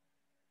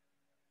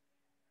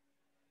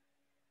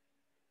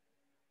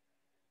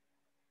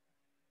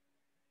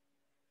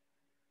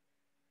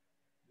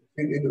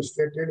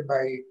illustrated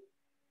by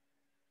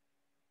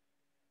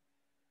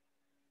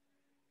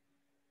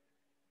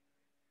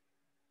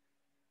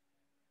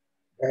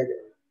diagram.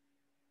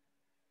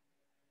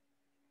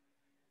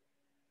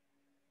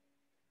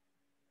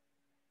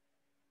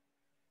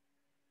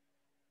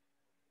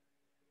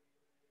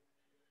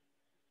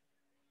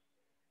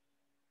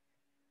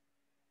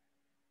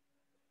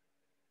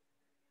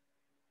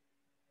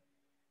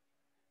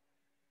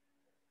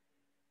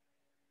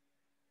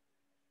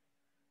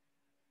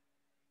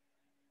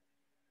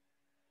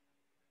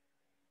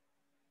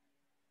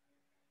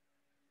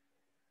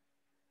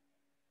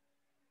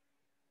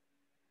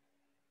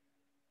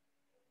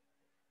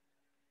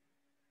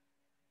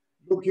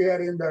 Look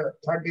here in the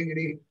third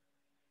degree.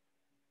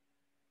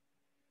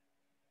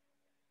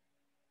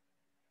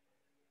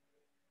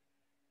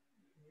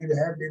 We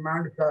have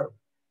demand curve.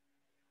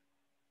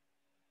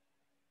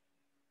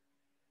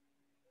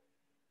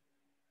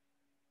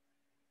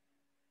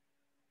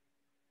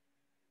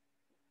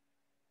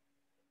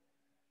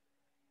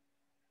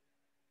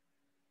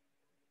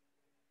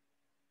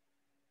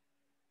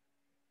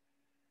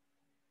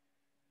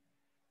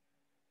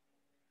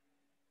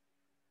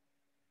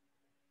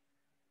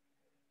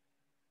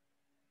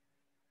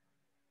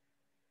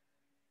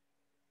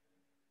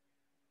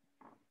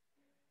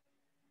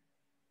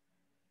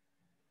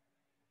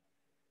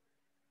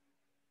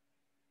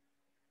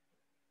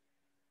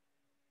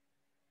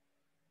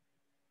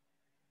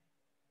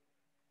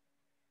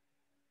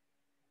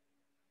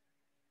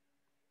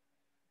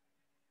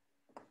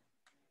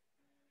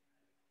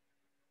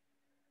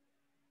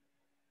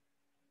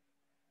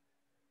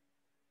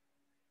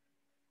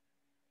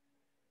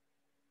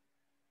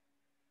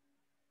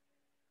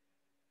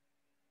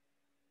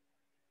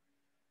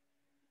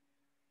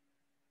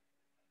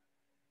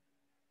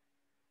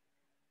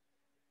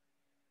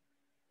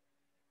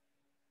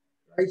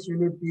 Price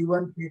will be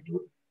P1, P2.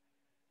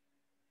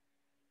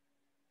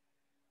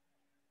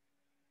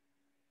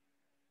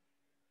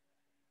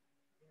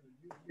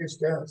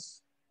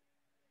 Distance.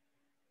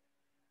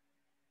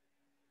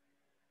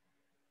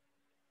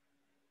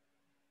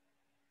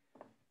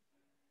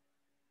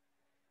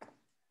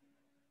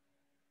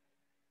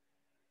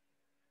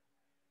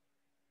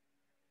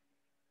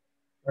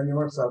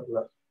 Consumer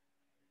surplus.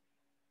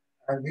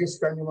 And this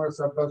consumer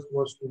surplus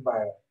goes to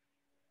buyer.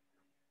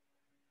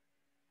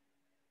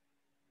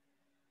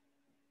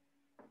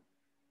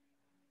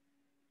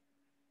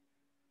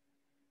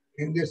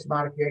 In this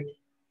market,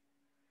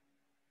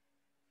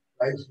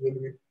 price will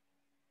be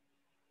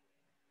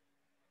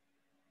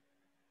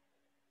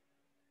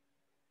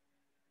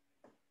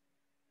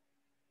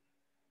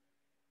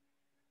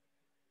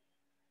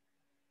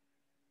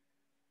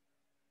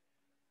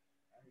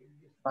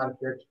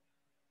market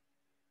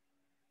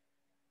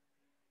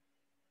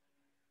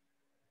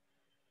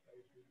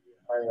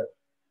higher.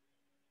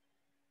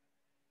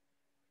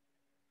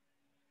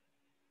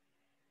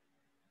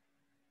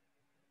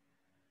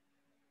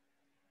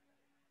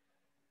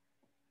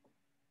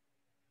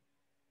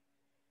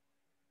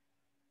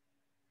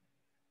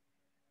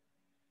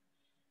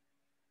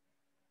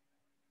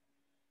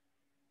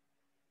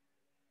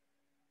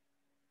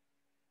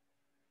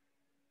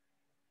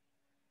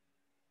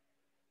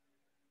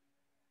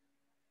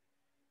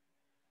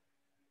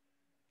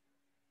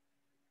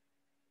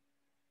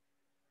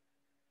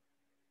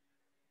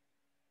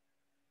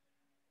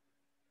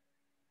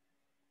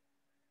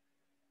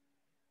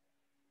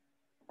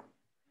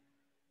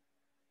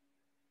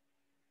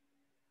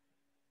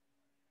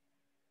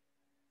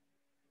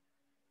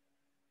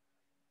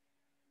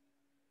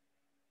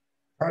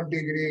 Third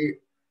degree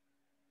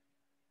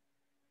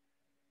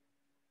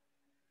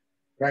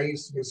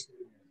price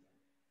discrimination.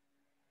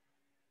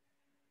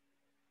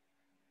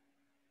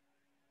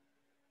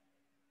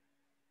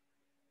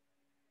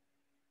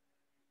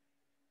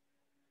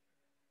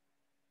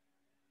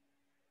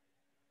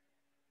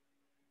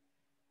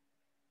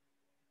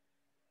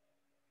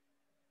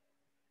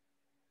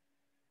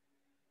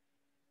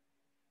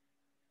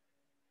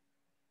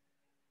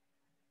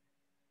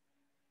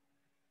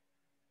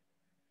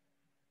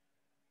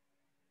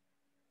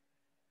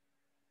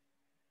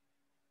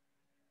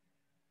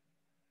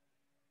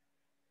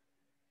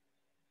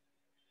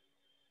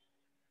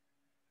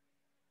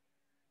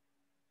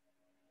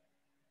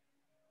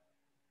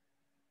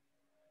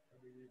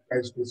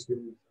 Price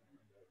discrimination.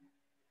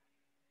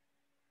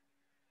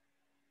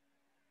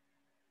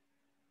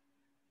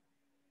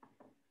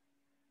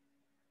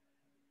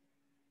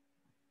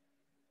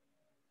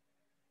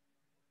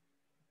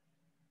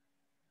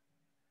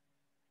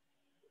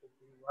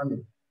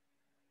 One.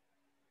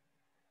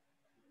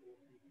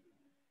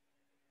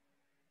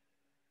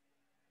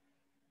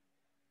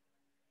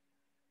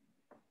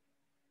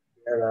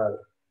 There are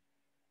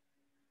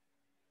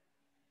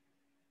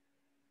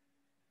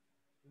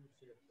two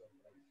sets of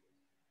prices.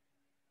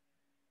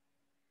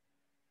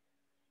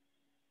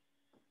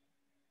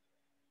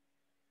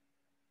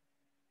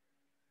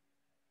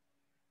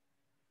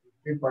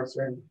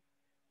 50%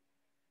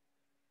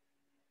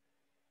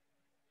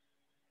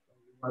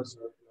 consumer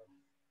surplus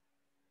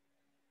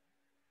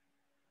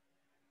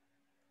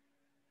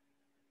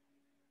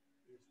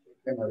is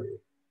taken away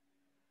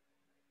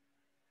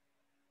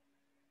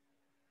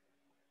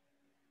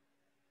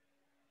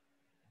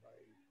by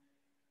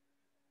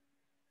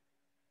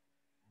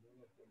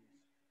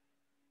monopolies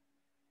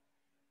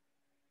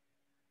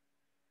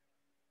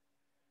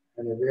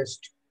and the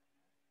rest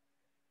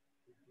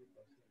 50% consumers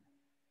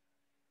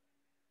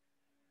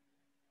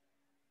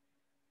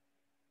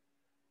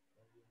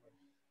surplus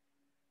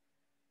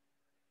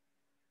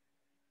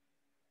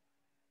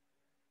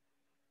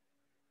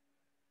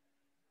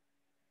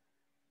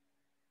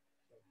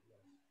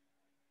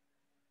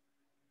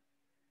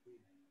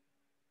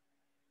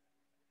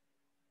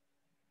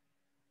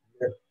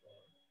is left for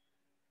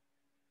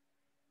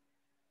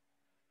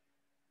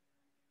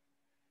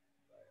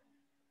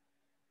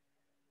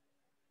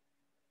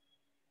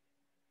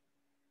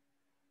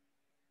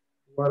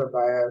poor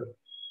buyer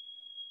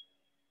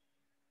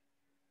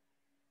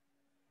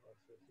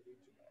versus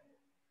rich buyer.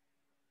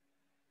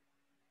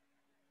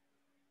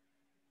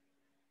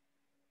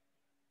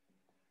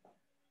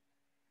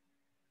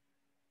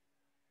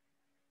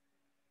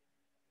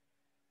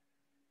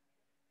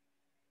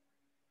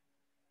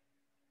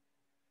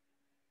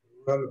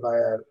 Rural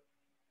buyer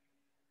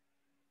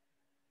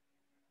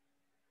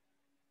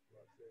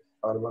versus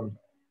urban buyer.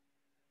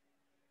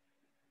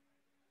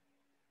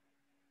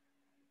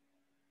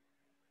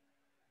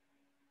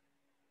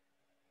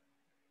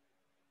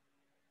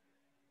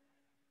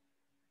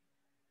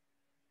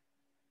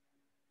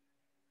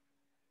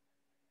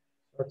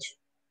 Such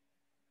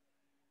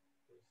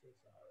cases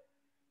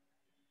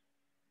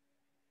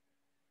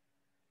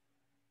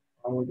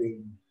are found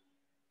in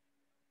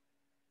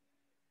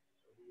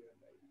real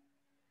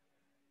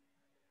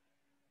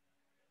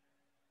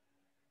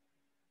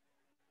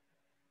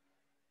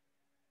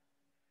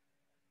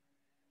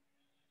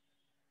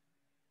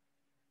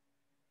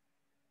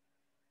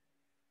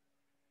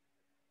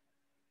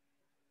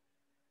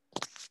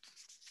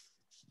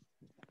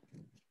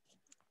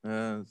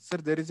life. Sir,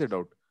 there is a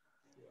doubt.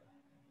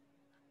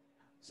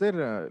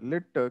 Sir,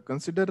 let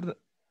consider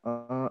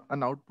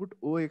an output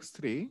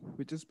OX3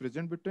 which is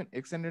present between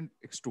Xn and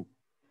X2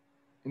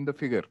 in the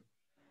figure.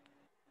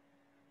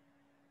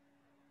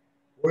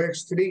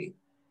 OX3.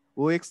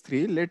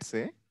 OX3, let's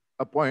say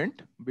a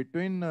point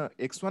between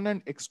X1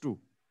 and X2.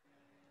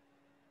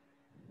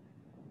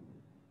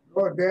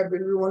 No, there will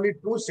be only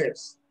two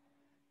sets.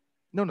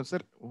 No, sir.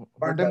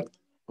 Bundle.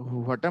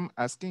 What I'm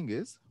asking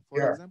is, for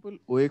Yeah. example,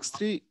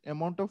 OX3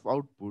 amount of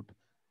output.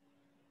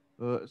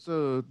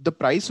 So the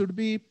price would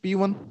be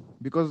P1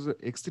 because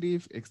X3,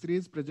 if X3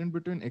 is present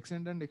between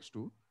Xn and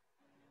X2,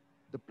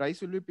 the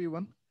price will be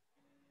P1.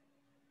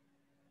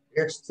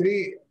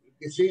 X3,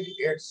 this is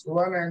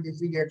X1 and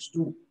this is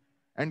X2.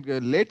 And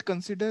let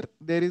consider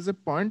there is a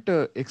point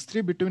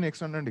X3 between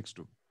X1 and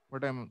X2.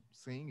 What I'm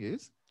saying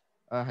is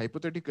a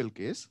hypothetical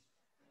case.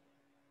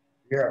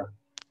 Yeah.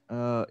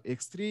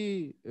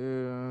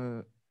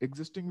 X3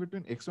 existing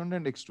between X1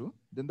 and X2,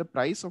 then the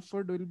price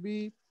offered will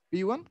be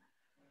P1.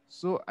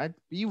 So at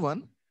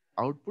P1,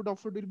 output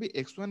offered will be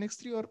X1,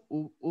 X3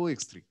 or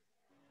OX3.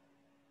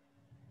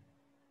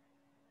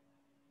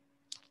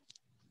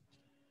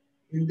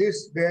 In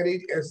this, there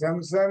is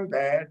assumption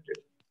that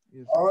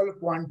Yes. all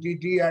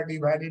quantity are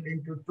divided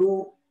into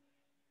two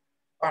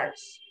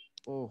parts.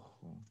 Oh,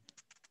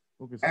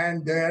 okay, sir.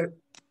 And there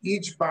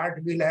each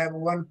part will have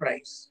one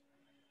price.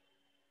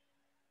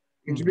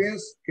 Which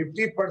means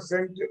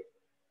 50%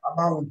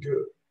 amount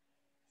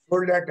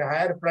sold at a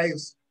higher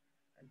price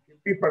and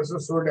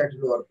 50% sold at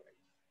lower price.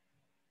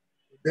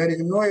 There is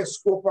no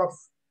scope of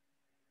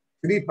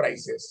three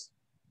prices.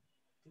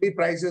 Three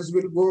prices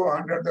will go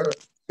under the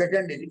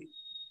second degree.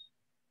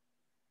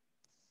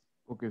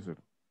 Okay, sir.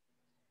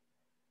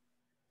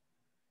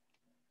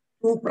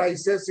 Two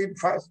prices in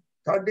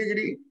third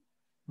degree,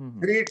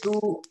 3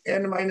 to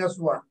n minus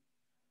 1.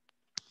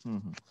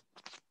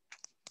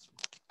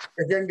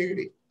 Second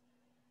degree,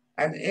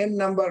 and n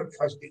number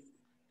first degree.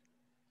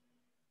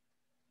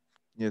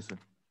 Yes, sir.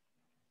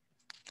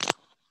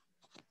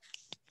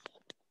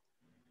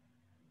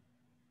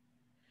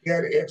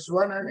 Here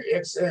x1 and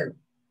xn.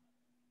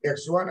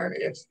 X1 and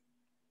x.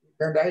 You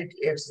can write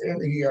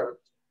xn here.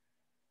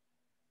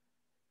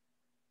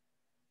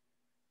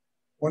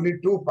 Only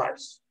two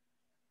parts.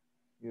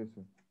 Yes,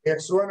 sir.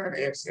 X1 and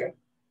xn.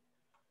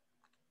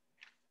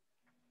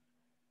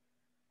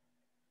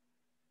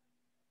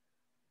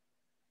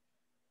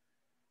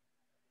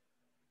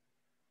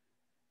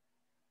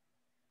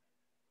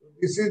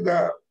 This is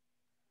the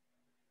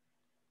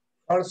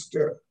first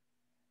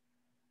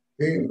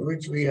thing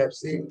which we have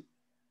seen.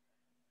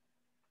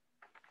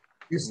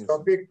 This Yes,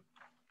 topic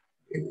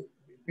in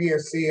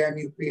BPSC and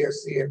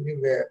UPSC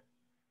everywhere.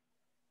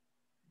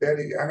 There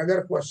is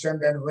another question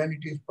then when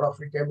it is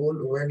profitable,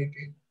 when it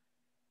is,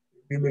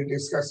 we will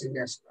discuss in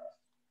next class.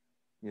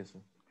 Yes, sir.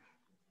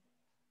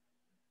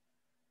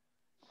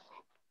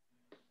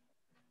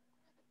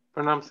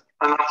 Pranam, sir.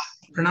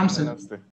 Pranam, sir. Namaste.